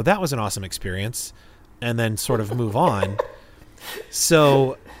and go, "That was an awesome experience," and then sort of move on.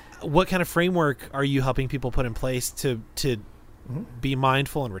 So, what kind of framework are you helping people put in place to mm-hmm. be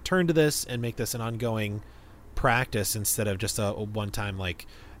mindful and return to this and make this an ongoing practice instead of just a one-time, like,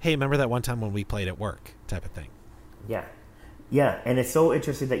 hey, remember that one time when we played at work type of thing? Yeah, and it's so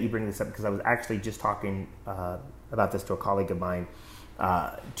interesting that you bring this up because I was actually just talking about this to a colleague of mine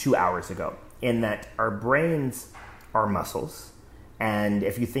 2 hours ago, in that our brains are muscles, and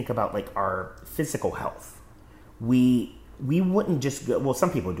if you think about, like, our physical health, we wouldn't just go, well,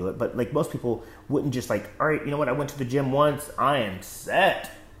 some people do it, but, like, most people wouldn't just, like, all right, you know what, I went to the gym once, I am set,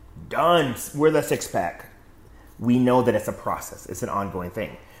 done, we're the six-pack. We know that it's a process, it's an ongoing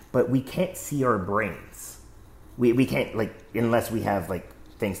thing, but we can't see our brains. We can't, like, unless we have, like,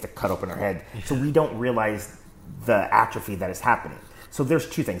 things to cut open our head, so we don't realize the atrophy that is happening. So there's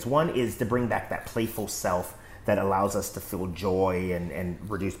two things. One is to bring back that playful self that allows us to feel joy and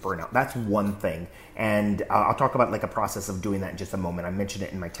reduce burnout. That's one thing. And I'll talk about, like, a process of doing that in just a moment. I mentioned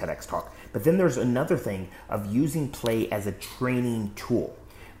it in my TEDx talk. But then there's another thing of using play as a training tool.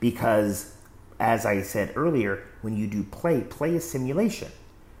 Because, as I said earlier, when you do play is simulation.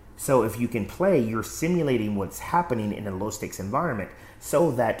 So if you can play, you're simulating what's happening in a low-stakes environment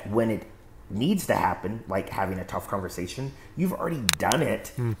so that when it needs to happen, like having a tough conversation, you've already done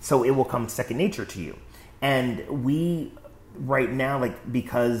it, so it will come second nature to you. And we, right now, like,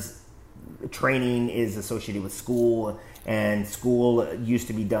 because training is associated with school, and school used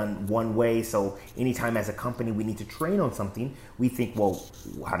to be done one way, so anytime as a company we need to train on something, we think, well,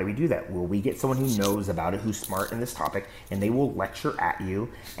 how do we do that? Well, we get someone who knows about it, who's smart in this topic, and they will lecture at you,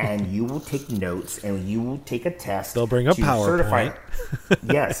 and you will take notes, and you will take a test. They'll bring up PowerPoint.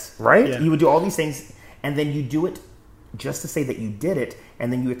 Yes, right? Yeah. You would do all these things, and then you do it just to say that you did it,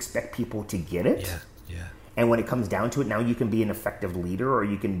 and then you expect people to get it. Yeah. And when it comes down to it, now you can be an effective leader or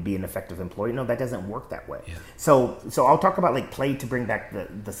you can be an effective employee. No, that doesn't work that way. Yeah. So I'll talk about, like, play to bring back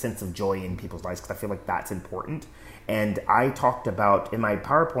the sense of joy in people's lives because I feel like that's important. And I talked about in my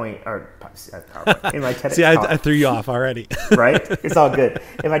PowerPoint in my TEDx See, talk. I threw you off already. Right? It's all good.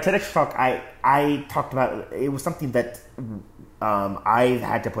 In my TEDx talk, I talked about, it was something that I've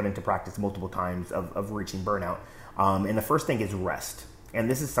had to put into practice multiple times of reaching burnout. And the first thing is rest. And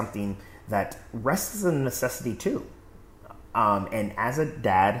this is something that rest is a necessity too. And as a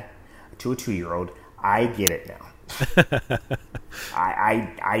dad to a 2-year-old, I get it now.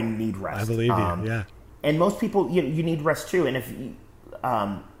 I need rest. I believe you, yeah. And most people, you need rest too. And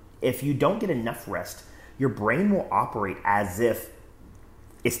if you don't get enough rest, your brain will operate as if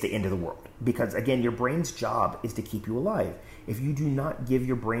it's the end of the world. Because, again, your brain's job is to keep you alive. If you do not give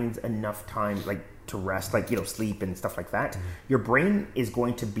your brains enough time, like, to rest, like, sleep and stuff like that, your brain is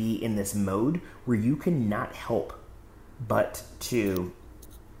going to be in this mode where you cannot help but to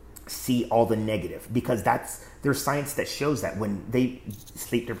see all the negative, because there's science that shows that when they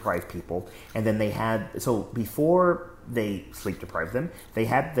sleep deprive people, and then before they sleep deprive them, they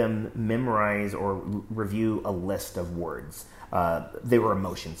had them memorize or review a list of words. They were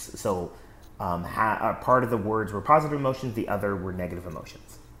emotions. So part of the words were positive emotions, the other were negative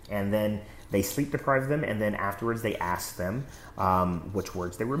emotions. And then they sleep deprived them, and then afterwards they asked them which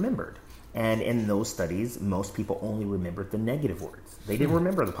words they remembered. And in those studies, most people only remembered the negative words. They didn't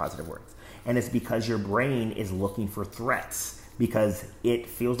remember the positive words. And it's because your brain is looking for threats, because it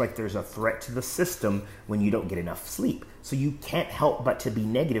feels like there's a threat to the system when you don't get enough sleep. So you can't help but to be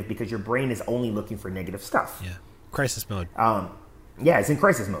negative because your brain is only looking for negative stuff. Yeah. Crisis mode. Yeah, it's in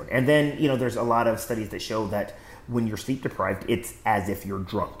crisis mode. And then, there's a lot of studies that show that when you're sleep deprived, it's as if you're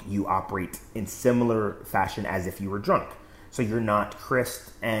drunk. You operate in similar fashion as if you were drunk. So you're not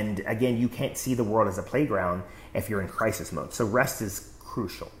crisp. And again, you can't see the world as a playground if you're in crisis mode. So rest is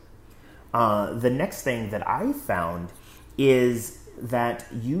crucial. The next thing that I found is that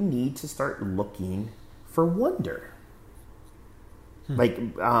you need to start looking for wonder. Like,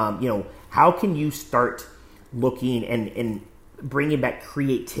 how can you start looking and bringing back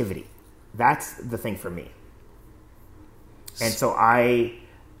creativity? That's the thing for me. And so I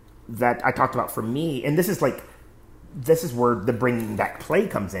talked about for me, and this is where the bringing back play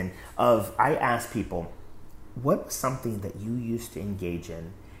comes in. I ask people, what was something that you used to engage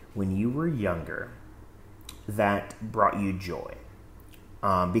in when you were younger that brought you joy?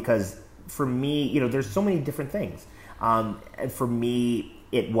 Because for me, there's so many different things. And for me,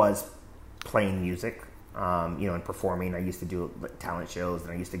 it was playing music, and performing. I used to do talent shows,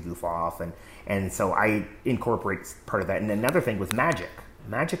 and I used to goof off, and so I incorporate part of that. And another thing was magic.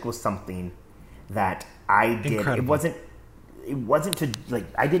 Magic was something that I did. Incredible. It wasn't to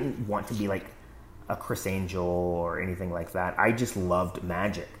I didn't want to be like a Chris Angel or anything like that. I just loved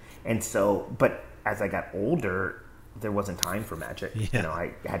magic. And so, but as I got older, there wasn't time for magic. Yeah.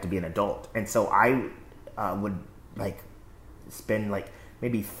 I had to be an adult. And so I would spend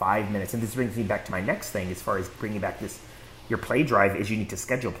maybe 5 minutes. And this brings me back to my next thing as far as bringing back your play drive is you need to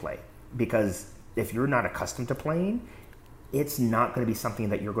schedule play. Because if you're not accustomed to playing, it's not going to be something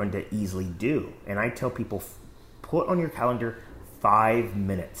that you're going to easily do. And I tell people, put on your calendar 5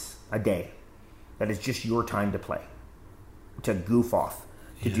 minutes a day. That is just your time to play, to goof off,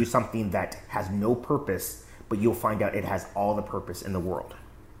 to do something that has no purpose, but you'll find out it has all the purpose in the world.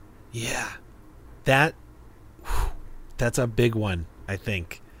 Yeah. That's a big one, I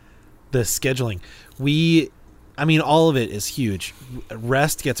think. The scheduling. All of it is huge.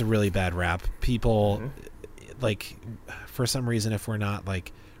 Rest gets a really bad rap. People, for some reason, if we're not,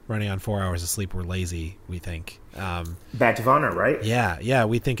 running on 4 hours of sleep, we're lazy, we think. Badge of honor, right? Yeah.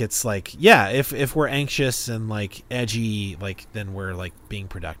 We think it's if we're anxious and edgy, then we're being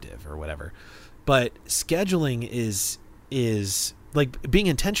productive or whatever. But scheduling is being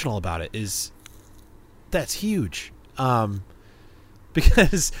intentional about it that's huge.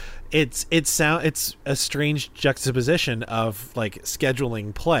 Because it's a strange juxtaposition of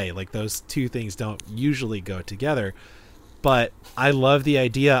scheduling play. Those two things don't usually go together. But I love the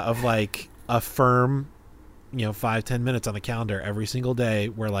idea of a firm, 5-10 minutes on the calendar every single day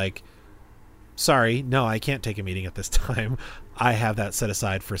where sorry, no, I can't take a meeting at this time. I have that set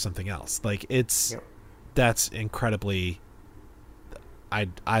aside for something else. That's incredibly,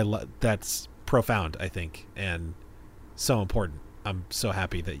 that's profound, I think, and so important. I'm so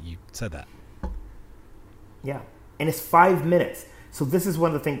happy that you said that. Yeah. And it's 5 minutes. So this is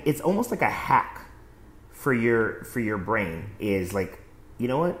one of the things, it's almost like a hack for your brain is you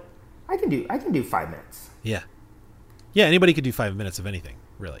know what? I can do 5 minutes. Yeah. Yeah. Anybody could do 5 minutes of anything,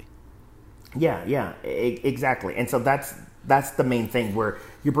 really. Yeah, exactly. And so that's the main thing where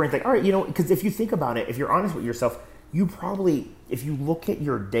your brain's all right, because if you think about it, if you're honest with yourself, you probably, if you look at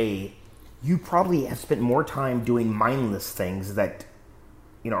your day, you probably have spent more time doing mindless things that,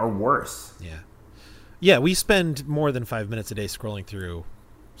 are worse. Yeah. Yeah. We spend more than 5 minutes a day scrolling through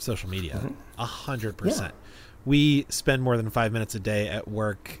social media. 100%. Yeah. We spend more than 5 minutes a day at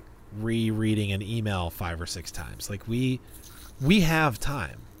work rereading an email 5 or 6 times. We have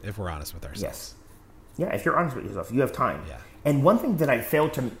time if we're honest with ourselves. Yes. Yeah, if you're honest with yourself, you have time. Yeah. And one thing that I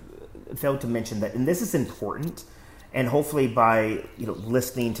failed to mention that, and this is important, and hopefully by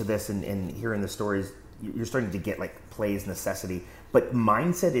listening to this and hearing the stories, you're starting to get play's necessity. But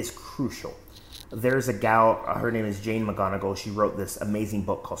mindset is crucial. There's a gal, her name is Jane McGonigal. She wrote this amazing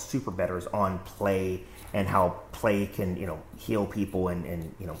book called Super Betters on play and how play can heal people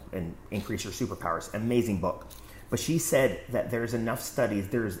and increase your superpowers. Amazing book. But she said that there's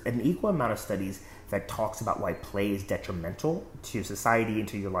an equal amount of studies that talks about why play is detrimental to society and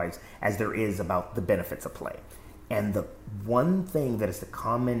to your lives as there is about the benefits of play. And the one thing that is the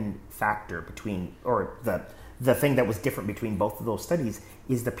common factor between, or the thing that was different between both of those studies,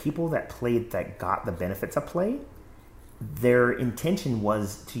 is the people that played that got the benefits of play, their intention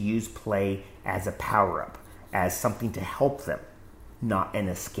was to use play as a power-up, as something to help them, not an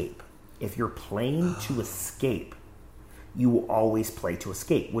escape. If you're playing to escape, you will always play to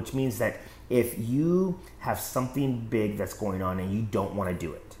escape, which means that if you have something big that's going on and you don't want to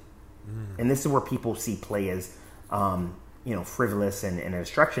do it, and this is where people see play as frivolous and a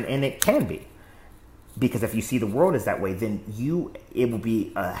distraction, and it can be, because if you see the world as that way, then it will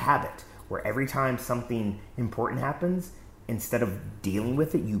be a habit where every time something important happens, instead of dealing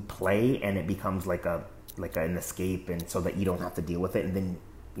with it, you play, and it becomes like a like an escape, and so that you don't have to deal with it, and then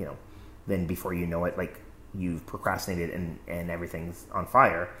then before you know it, like you've procrastinated and everything's on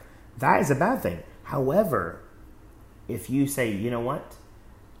fire. That is a bad thing. However, if you say, you know what,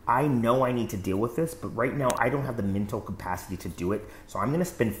 I know I need to deal with this, but right now I don't have the mental capacity to do it. So I'm going to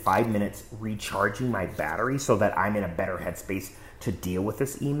spend 5 minutes recharging my battery so that I'm in a better headspace to deal with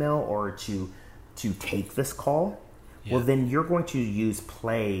this email or to take this call. Yeah. Well, then you're going to use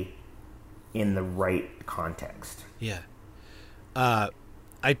play in the right context. Yeah.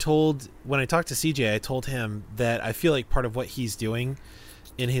 When I talked to CJ, I told him that I feel like part of what he's doing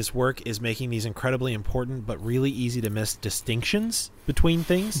in his work is making these incredibly important but really easy to miss distinctions between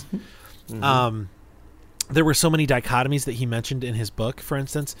things. Mm-hmm. There were so many dichotomies that he mentioned in his book, for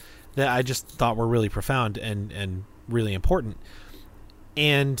instance, that I just thought were really profound and really important.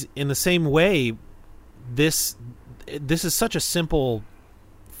 And in the same way, this is such a simple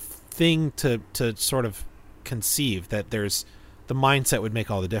thing to sort of conceive, that there's the mindset would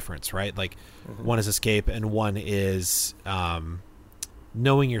make all the difference, right? Like one is escape and one is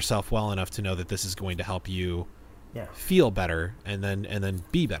knowing yourself well enough to know that this is going to help you feel better and then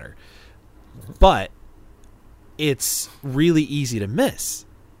be better. But it's really easy to miss.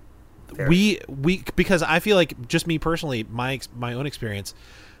 We because I feel like, just me personally, my own experience,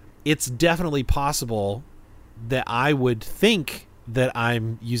 it's definitely possible that I would think that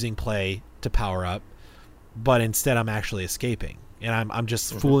I'm using play to power up, but instead I'm actually escaping, and I'm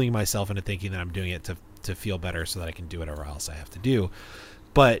just fooling myself into thinking that I'm doing it to feel better so that I can do whatever else I have to do.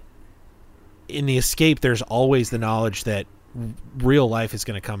 But in the escape, there's always the knowledge that real life is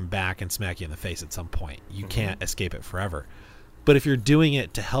going to come back and smack you in the face at some point. You can't escape it forever. But if you're doing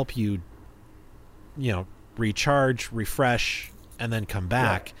it to help you, recharge, refresh, and then come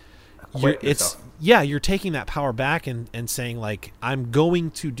back, you're taking that power back and saying, like, I'm going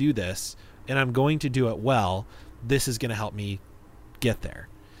to do this and I'm going to do it well. This is going to help me get there.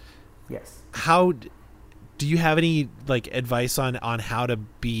 Yes. How do you have any advice on how to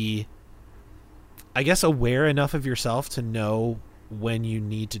be, I guess, aware enough of yourself to know when you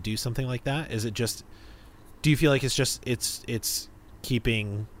need to do something like that? Is it just, do you feel like it's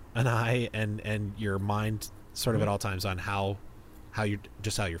keeping an eye and your mind sort of at all times on how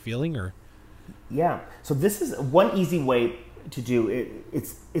you're feeling? Or so this is one easy way to do it.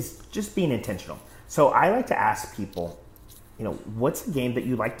 It's just being intentional. So I like to ask people, what's a game that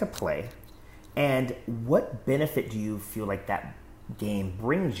you like to play, and what benefit do you feel like that game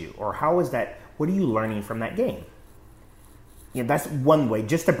brings you, or what are you learning from that game? That's one way,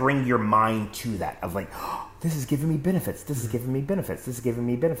 just to bring your mind to that, of like, oh, this is giving me benefits, this is giving me benefits, this is giving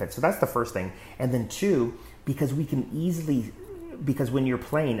me benefits. So that's the first thing. And then two, because when you're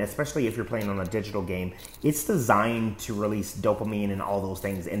playing, especially if you're playing on a digital game, it's designed to release dopamine and all those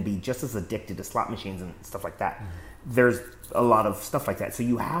things and be just as addicted to slot machines and stuff like that. There's a lot of stuff like that. So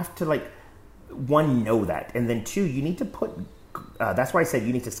you have to, one, know that. And then two, you need to put, that's why I said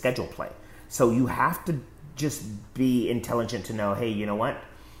you need to schedule play. So you have to just be intelligent to know, hey, you know what?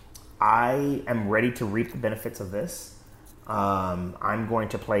 I am ready to reap the benefits of this. I'm going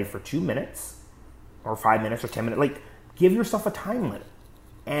to play for 2 minutes or 5 minutes or 10 minutes. Give yourself a time limit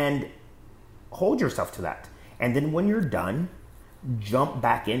and hold yourself to that. And then when you're done, jump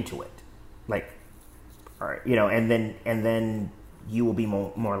back into it. All right, and then you will be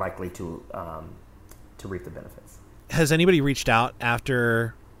more likely to reap the benefits. Has anybody reached out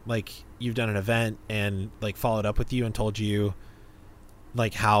after you've done an event and followed up with you and told you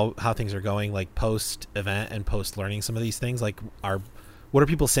how things are going, post event and post learning some of these things? What are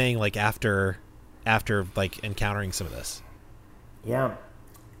people saying after encountering some of this?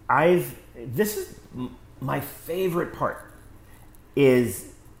 This is my favorite part, is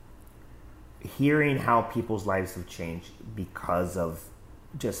hearing how people's lives have changed because of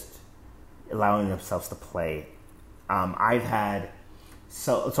just allowing themselves to play. I've had,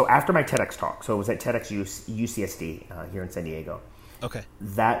 so after my TEDx talk, so it was at TEDx UCSD here in San Diego. Okay.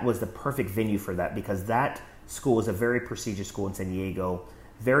 That was the perfect venue for that, because that school is a very prestigious school in San Diego.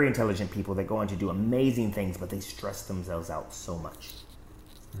 Very intelligent people that go on to do amazing things, but they stress themselves out so much.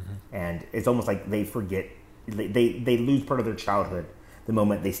 And it's almost like they forget, they lose part of their childhood the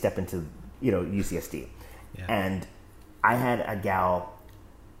moment they step into, UCSD. Yeah. And I had a gal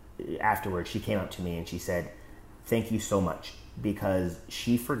afterwards, she came up to me and she said, thank you so much, because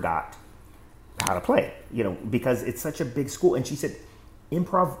she forgot how to play, because it's such a big school. And she said,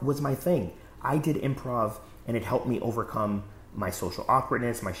 improv was my thing. I did improv and it helped me overcome my social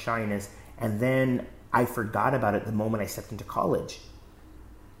awkwardness, my shyness, and then I forgot about it the moment I stepped into college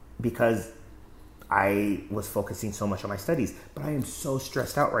because I was focusing so much on my studies. But I am so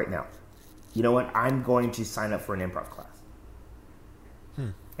stressed out right now. you know what, I'm going to sign up for an improv class.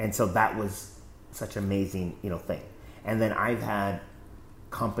 And so that was such an amazing, thing. And then I've had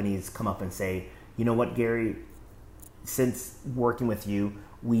companies come up and say, you know what, Gary, since working with you,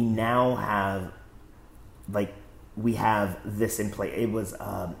 we now have, we have this in place. It was,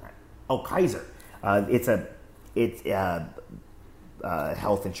 Kaiser. It's a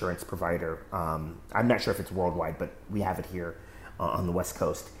health insurance provider. I'm not sure if it's worldwide, but we have it here on the West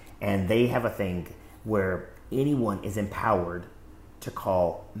Coast. And they have a thing where anyone is empowered to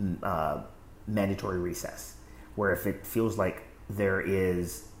call mandatory recess, where if it feels like there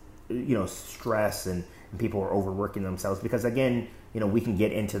is, stress and people are overworking themselves, because again, we can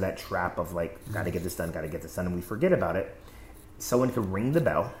get into that trap of got to get this done, and we forget about it. Someone could ring the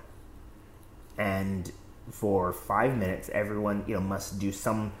bell, and for 5 minutes, everyone, must do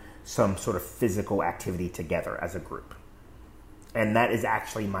some sort of physical activity together as a group. And that is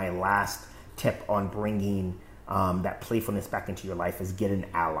actually my last tip on bringing that playfulness back into your life, is get an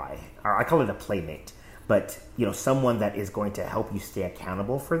ally. Or I call it a playmate. But, someone that is going to help you stay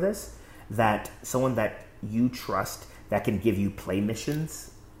accountable for this, that someone that you trust that can give you play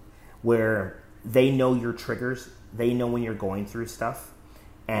missions where they know your triggers, they know when you're going through stuff,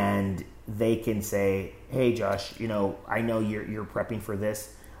 and they can say, hey, Josh, I know you're prepping for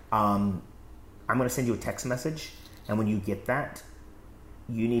this. I'm going to send you a text message, and when you get that,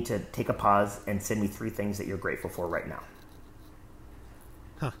 you need to take a pause and send me 3 things that you're grateful for right now.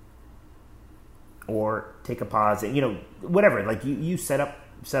 Huh. Or take a pause and, whatever. You set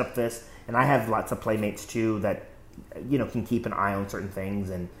up this, and I have lots of playmates too that, can keep an eye on certain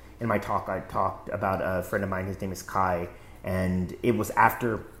things. And in my talk, I talked about a friend of mine. His name is Kai. And it was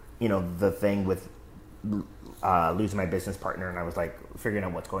after, the thing with losing my business partner, and I was figuring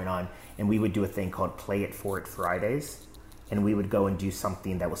out what's going on. And we would do a thing called Play It For It Fridays. And we would go and do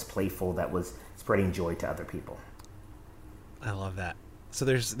something that was playful, that was spreading joy to other people. I love that. So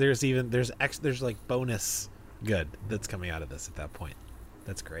there's bonus good that's coming out of this at that point.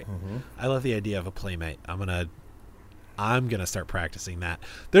 That's great. Mm-hmm. I love the idea of a playmate. I'm gonna start practicing that.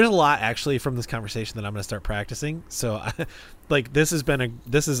 There's a lot actually from this conversation that I'm gonna start practicing. So this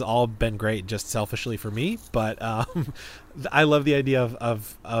has all been great just selfishly for me, but I love the idea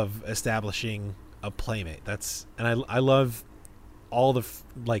of establishing a playmate. I love all of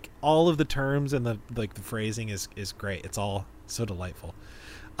the terms, and the phrasing is great. It's all so delightful.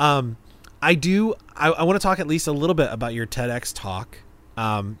 I want to talk at least a little bit about your TEDx talk,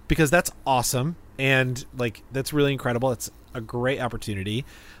 because that's awesome, and that's really incredible. It's a great opportunity,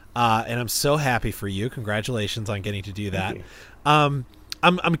 and I'm so happy for you. Congratulations on getting to do that. I'm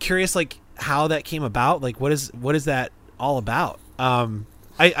curious how that came about. What is that all about? I'm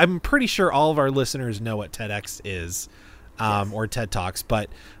pretty sure all of our listeners know what TEDx is, yes, or TED Talks, but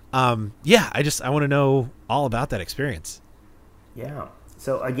I want to know all about that experience. Yeah.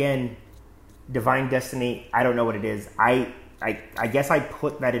 So again, Divine Destiny, I don't know what it is. I guess I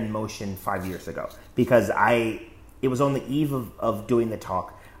put that in motion 5 years ago, because it was on the eve of doing the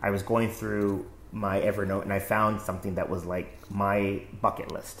talk. I was going through my Evernote, and I found something that was my bucket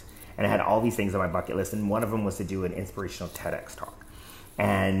list. And I had all these things on my bucket list, and one of them was to do an inspirational TEDx talk.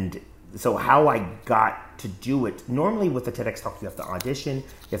 And so how I got to do it, normally with the TEDx talk, you have to audition,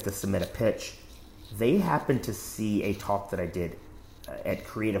 you have to submit a pitch. They happened to see a talk that I did at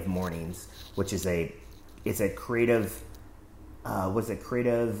Creative Mornings, which is a creative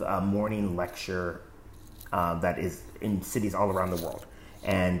morning lecture that is in cities all around the world.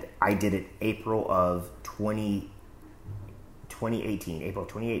 And I did it April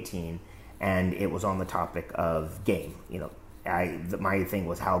 2018, and it was on the topic of game. My thing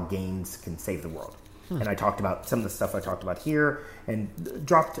was how games can save the world. And I talked about some of the stuff I talked about here, and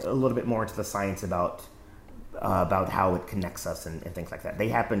dropped a little bit more into the science about how it connects us and things like that.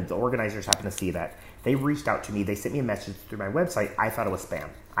 The organizers happened to see that. They reached out to me. They sent me a message through my website. I thought it was spam.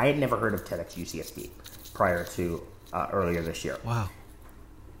 I had never heard of TEDx UCSB prior to earlier this year. Wow.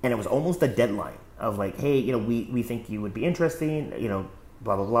 And it was almost a deadline of hey, we think you would be interesting,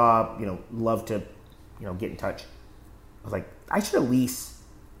 blah, blah, blah, love to, get in touch. I was I should at least,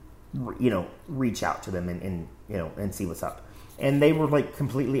 reach out to them and see what's up. And they were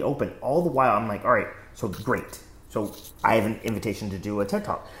completely open. All the while, I'm all right, so great. So I have an invitation to do a TED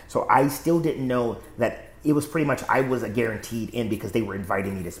Talk. So I still didn't know that it was pretty much, I was a guaranteed in because they were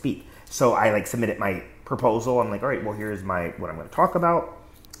inviting me to speak. So I submitted my proposal. I'm all right, well, here's what I'm going to talk about.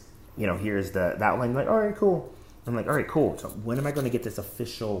 Here's the outline. I'm all right, cool. I'm all right, cool. So when am I going to get this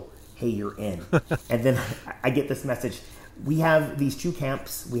official, hey, you're in? And then I get this message. We have these 2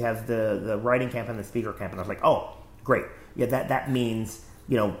 camps. We have the writing camp and the speaker camp. And I was oh, great. Yeah, that means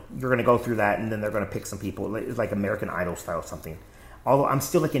you're going to go through that, and then they're going to pick some people. It's like American Idol style something. Although I'm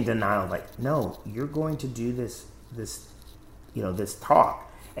still like in denial, like, no, you're going to do this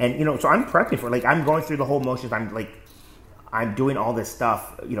talk. And, so I'm prepping for, like, I'm going through the whole motions. I'm doing all this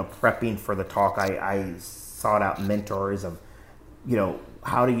stuff, prepping for the talk. I sought out mentors of,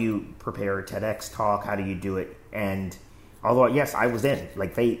 how do you prepare a TEDx talk? How do you do it? And although, yes, I was in,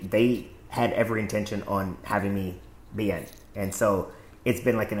 like, they had every intention on having me be in. And so it's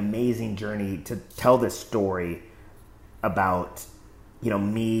been like an amazing journey to tell this story about,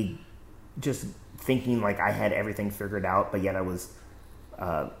 me just thinking like I had everything figured out, but yet I was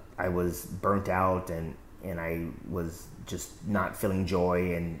burnt out and I was just not feeling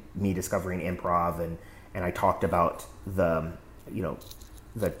joy, and me discovering improv, and I talked about the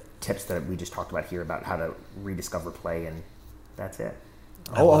tips that we just talked about here about how to rediscover play, and that's it.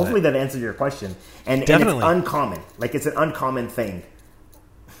 Hopefully that answered your question. And it's uncommon. Like, it's an uncommon thing.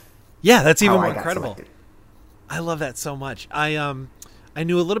 Yeah, that's even more incredible. I love that so much. I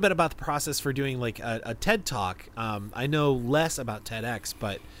knew a little bit about the process for doing like a TED Talk. I know less about TEDx,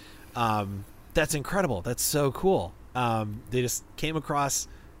 but that's incredible. That's so cool. They just came across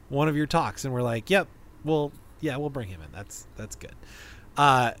one of your talks and were like, "Yep, we'll bring him in." That's good.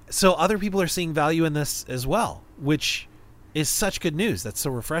 So other people are seeing value in this as well, which is such good news. That's so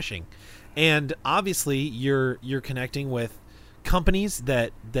refreshing. And obviously you're connecting with companies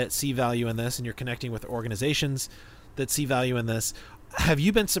that see value in this, and you're connecting with organizations that see value in this. Have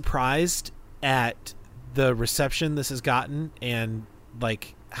you been surprised at the reception this has gotten, and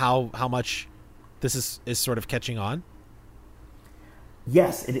like how much this is sort of catching on?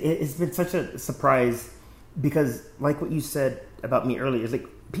 Yes, it's been such a surprise, because like what you said about me earlier, is like,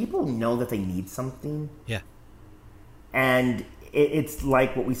 people know that they need something. Yeah. And it's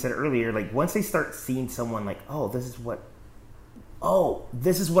like what we said earlier, like, once they start seeing someone like, this is what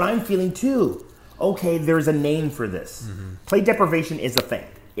I'm feeling too. Okay, there's a name for this. Mm-hmm. Play deprivation is a thing.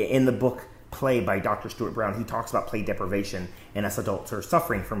 In the book Play by Dr. Stuart Brown, he talks about play deprivation, and us adults are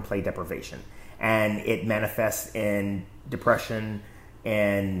suffering from play deprivation. And it manifests in depression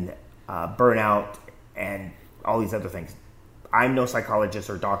and burnout and all these other things. I'm no psychologist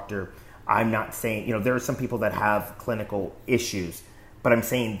or doctor. I'm not saying, there are some people that have clinical issues, but I'm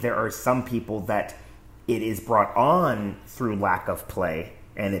saying there are some people that it is brought on through lack of play,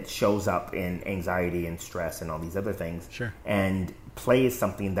 and it shows up in anxiety and stress and all these other things. Sure. And play is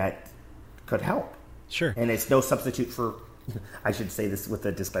something that could help. Sure. And it's no substitute for, I should say this with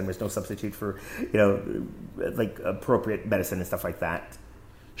a disclaimer, it's no substitute for, like appropriate medicine and stuff like that.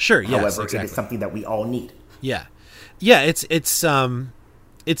 Sure. Yes, however, exactly. It is something that we all need. Yeah. Yeah. It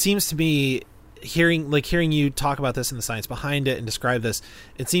seems to me, hearing you talk about this and the science behind it and describe this,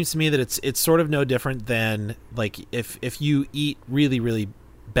 it seems to me that it's sort of no different than, like, if you eat really, really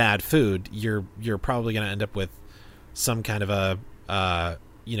bad food, you're probably going to end up with some kind of a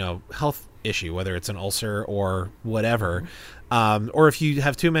health issue, whether it's an ulcer or whatever. Or if you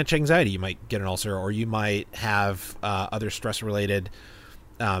have too much anxiety, you might get an ulcer, or you might have other stress related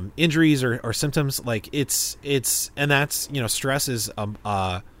injuries or symptoms. Like it's and that's, stress is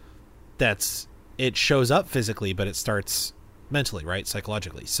it shows up physically, but it starts mentally, right?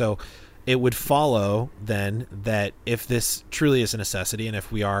 Psychologically. So it would follow then that if this truly is a necessity, and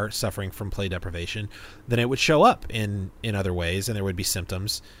if we are suffering from play deprivation, then it would show up in other ways, and there would be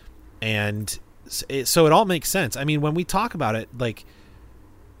symptoms. And so it all makes sense. I mean, when we talk about it, like,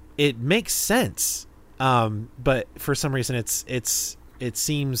 it makes sense. But for some reason it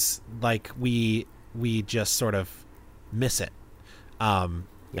seems like we just sort of miss it.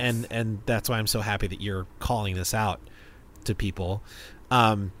 Yes. And that's why I'm so happy that you're calling this out to people.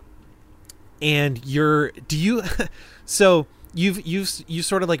 And so you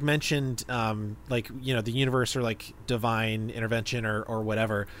sort of like mentioned, like, the universe or like divine intervention or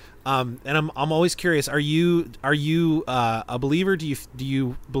whatever. And I'm always curious, are you a believer? Do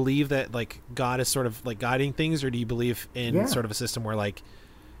you believe that, like, God is sort of like guiding things, or do you believe in sort of a system where, like,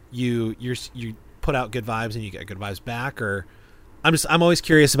 you put out good vibes and you get good vibes back? Or I'm always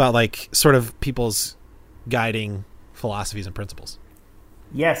curious about, like, sort of people's guiding philosophies and principles.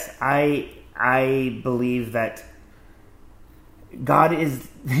 Yes, I believe that God is,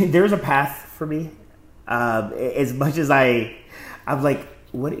 there's a path for me. As much as I'm like,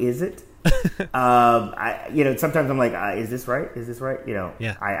 what is it? Sometimes I'm like, is this right? Is this right?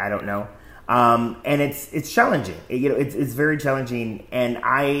 Yeah. I don't know. And it's challenging. It's very challenging. And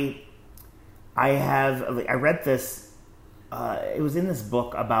I read this. It was in this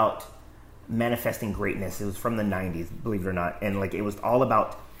book about manifesting greatness. It was from the 90s, believe it or not. And like, it was all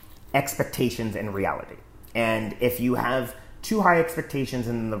about expectations and reality. And if you have too high expectations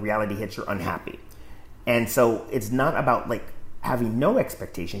and then the reality hits, you're unhappy. And so it's not about like having no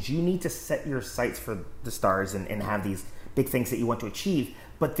expectations. You need to set your sights for the stars and have these big things that you want to achieve,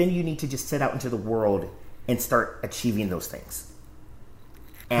 but then you need to just set out into the world and start achieving those things.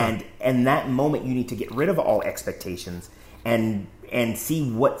 And in that moment, you need to get rid of all expectations and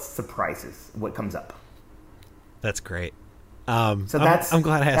see what surprises, what comes up. That's great. So I'm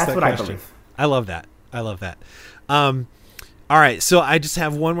glad I asked that question. I believe. I love that. All right, so I just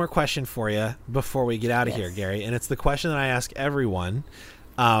have one more question for you before we get out of here, Gary, and it's the question that I ask everyone,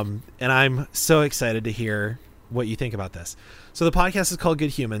 and I'm so excited to hear what you think about this. So the podcast is called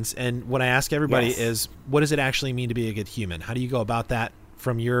Good Humans, and what I ask everybody is, what does it actually mean to be a good human? How do you go about that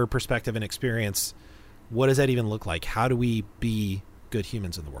from your perspective and experience? What does that even look like? How do we be good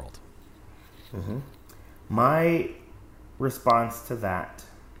humans in the world? Mm-hmm. My response to that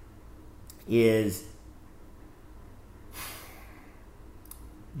is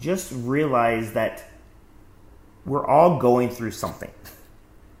just realize that we're all going through something.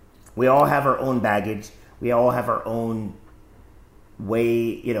 We all have our own baggage. We all have our own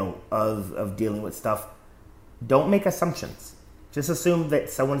way, of dealing with stuff. Don't make assumptions. Just assume that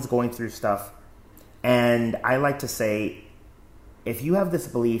someone's going through stuff. And I like to say, if you have this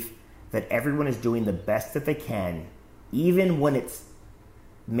belief that everyone is doing the best that they can, even when it's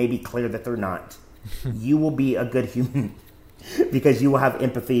maybe clear that they're not, you will be a good human. Because you will have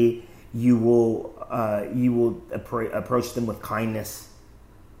empathy, you will approach them with kindness.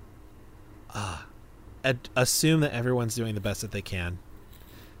 Assume that everyone's doing the best that they can.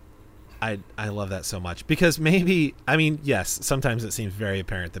 I love that so much, because yes, sometimes it seems very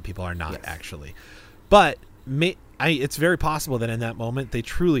apparent that people are not actually, but it's very possible that in that moment they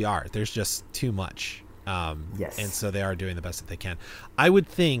truly are. There's just too much, and so they are doing the best that they can. I would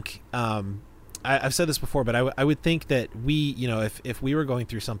think. I've said this before, but I would think that we, if we were going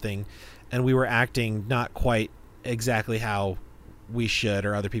through something and we were acting not quite exactly how we should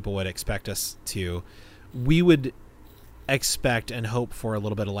or other people would expect us to, we would expect and hope for a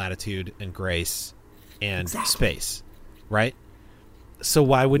little bit of latitude and grace and space, right? So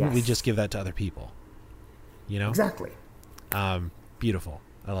why wouldn't we just give that to other people? Exactly. Beautiful.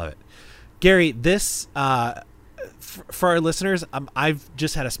 I love it. Gary, this... for our listeners, I've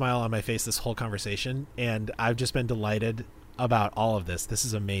just had a smile on my face this whole conversation, and I've just been delighted about all of this. This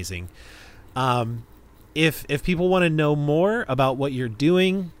is amazing. If people want to know more about what you're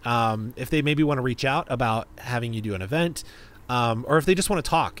doing, if they maybe want to reach out about having you do an event, or if they just want to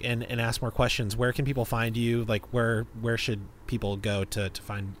talk and ask more questions, where can people find you? Like where should people go to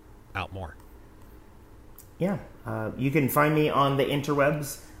find out more? Yeah, you can find me on the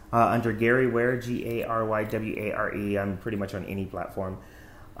interwebs. Under Gary Ware, GaryWare. I'm pretty much on any platform.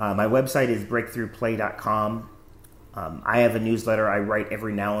 My website is breakthroughplay.com. I have a newsletter I write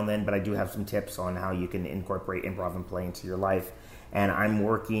every now and then, but I do have some tips on how you can incorporate improv and play into your life. And I'm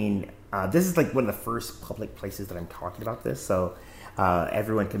working, this is like one of the first public places that I'm talking about this, so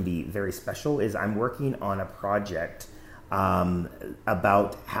everyone can be very special, is I'm working on a project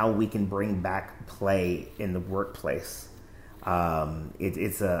about how we can bring back play in the workplace.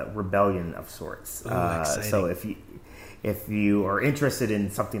 It's a rebellion of sorts. So if you are interested in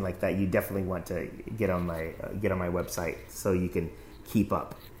something like that, you definitely want to get on my website so you can keep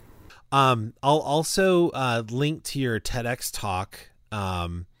up. I'll also link to your TEDx talk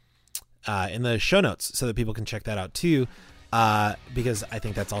in the show notes so that people can check that out too, because I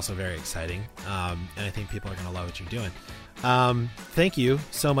think that's also very exciting, and I think people are going to love what you're doing. Thank you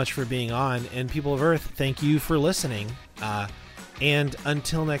so much for being on, and people of Earth, thank you for listening. And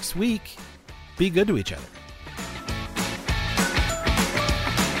until next week, be good to each other.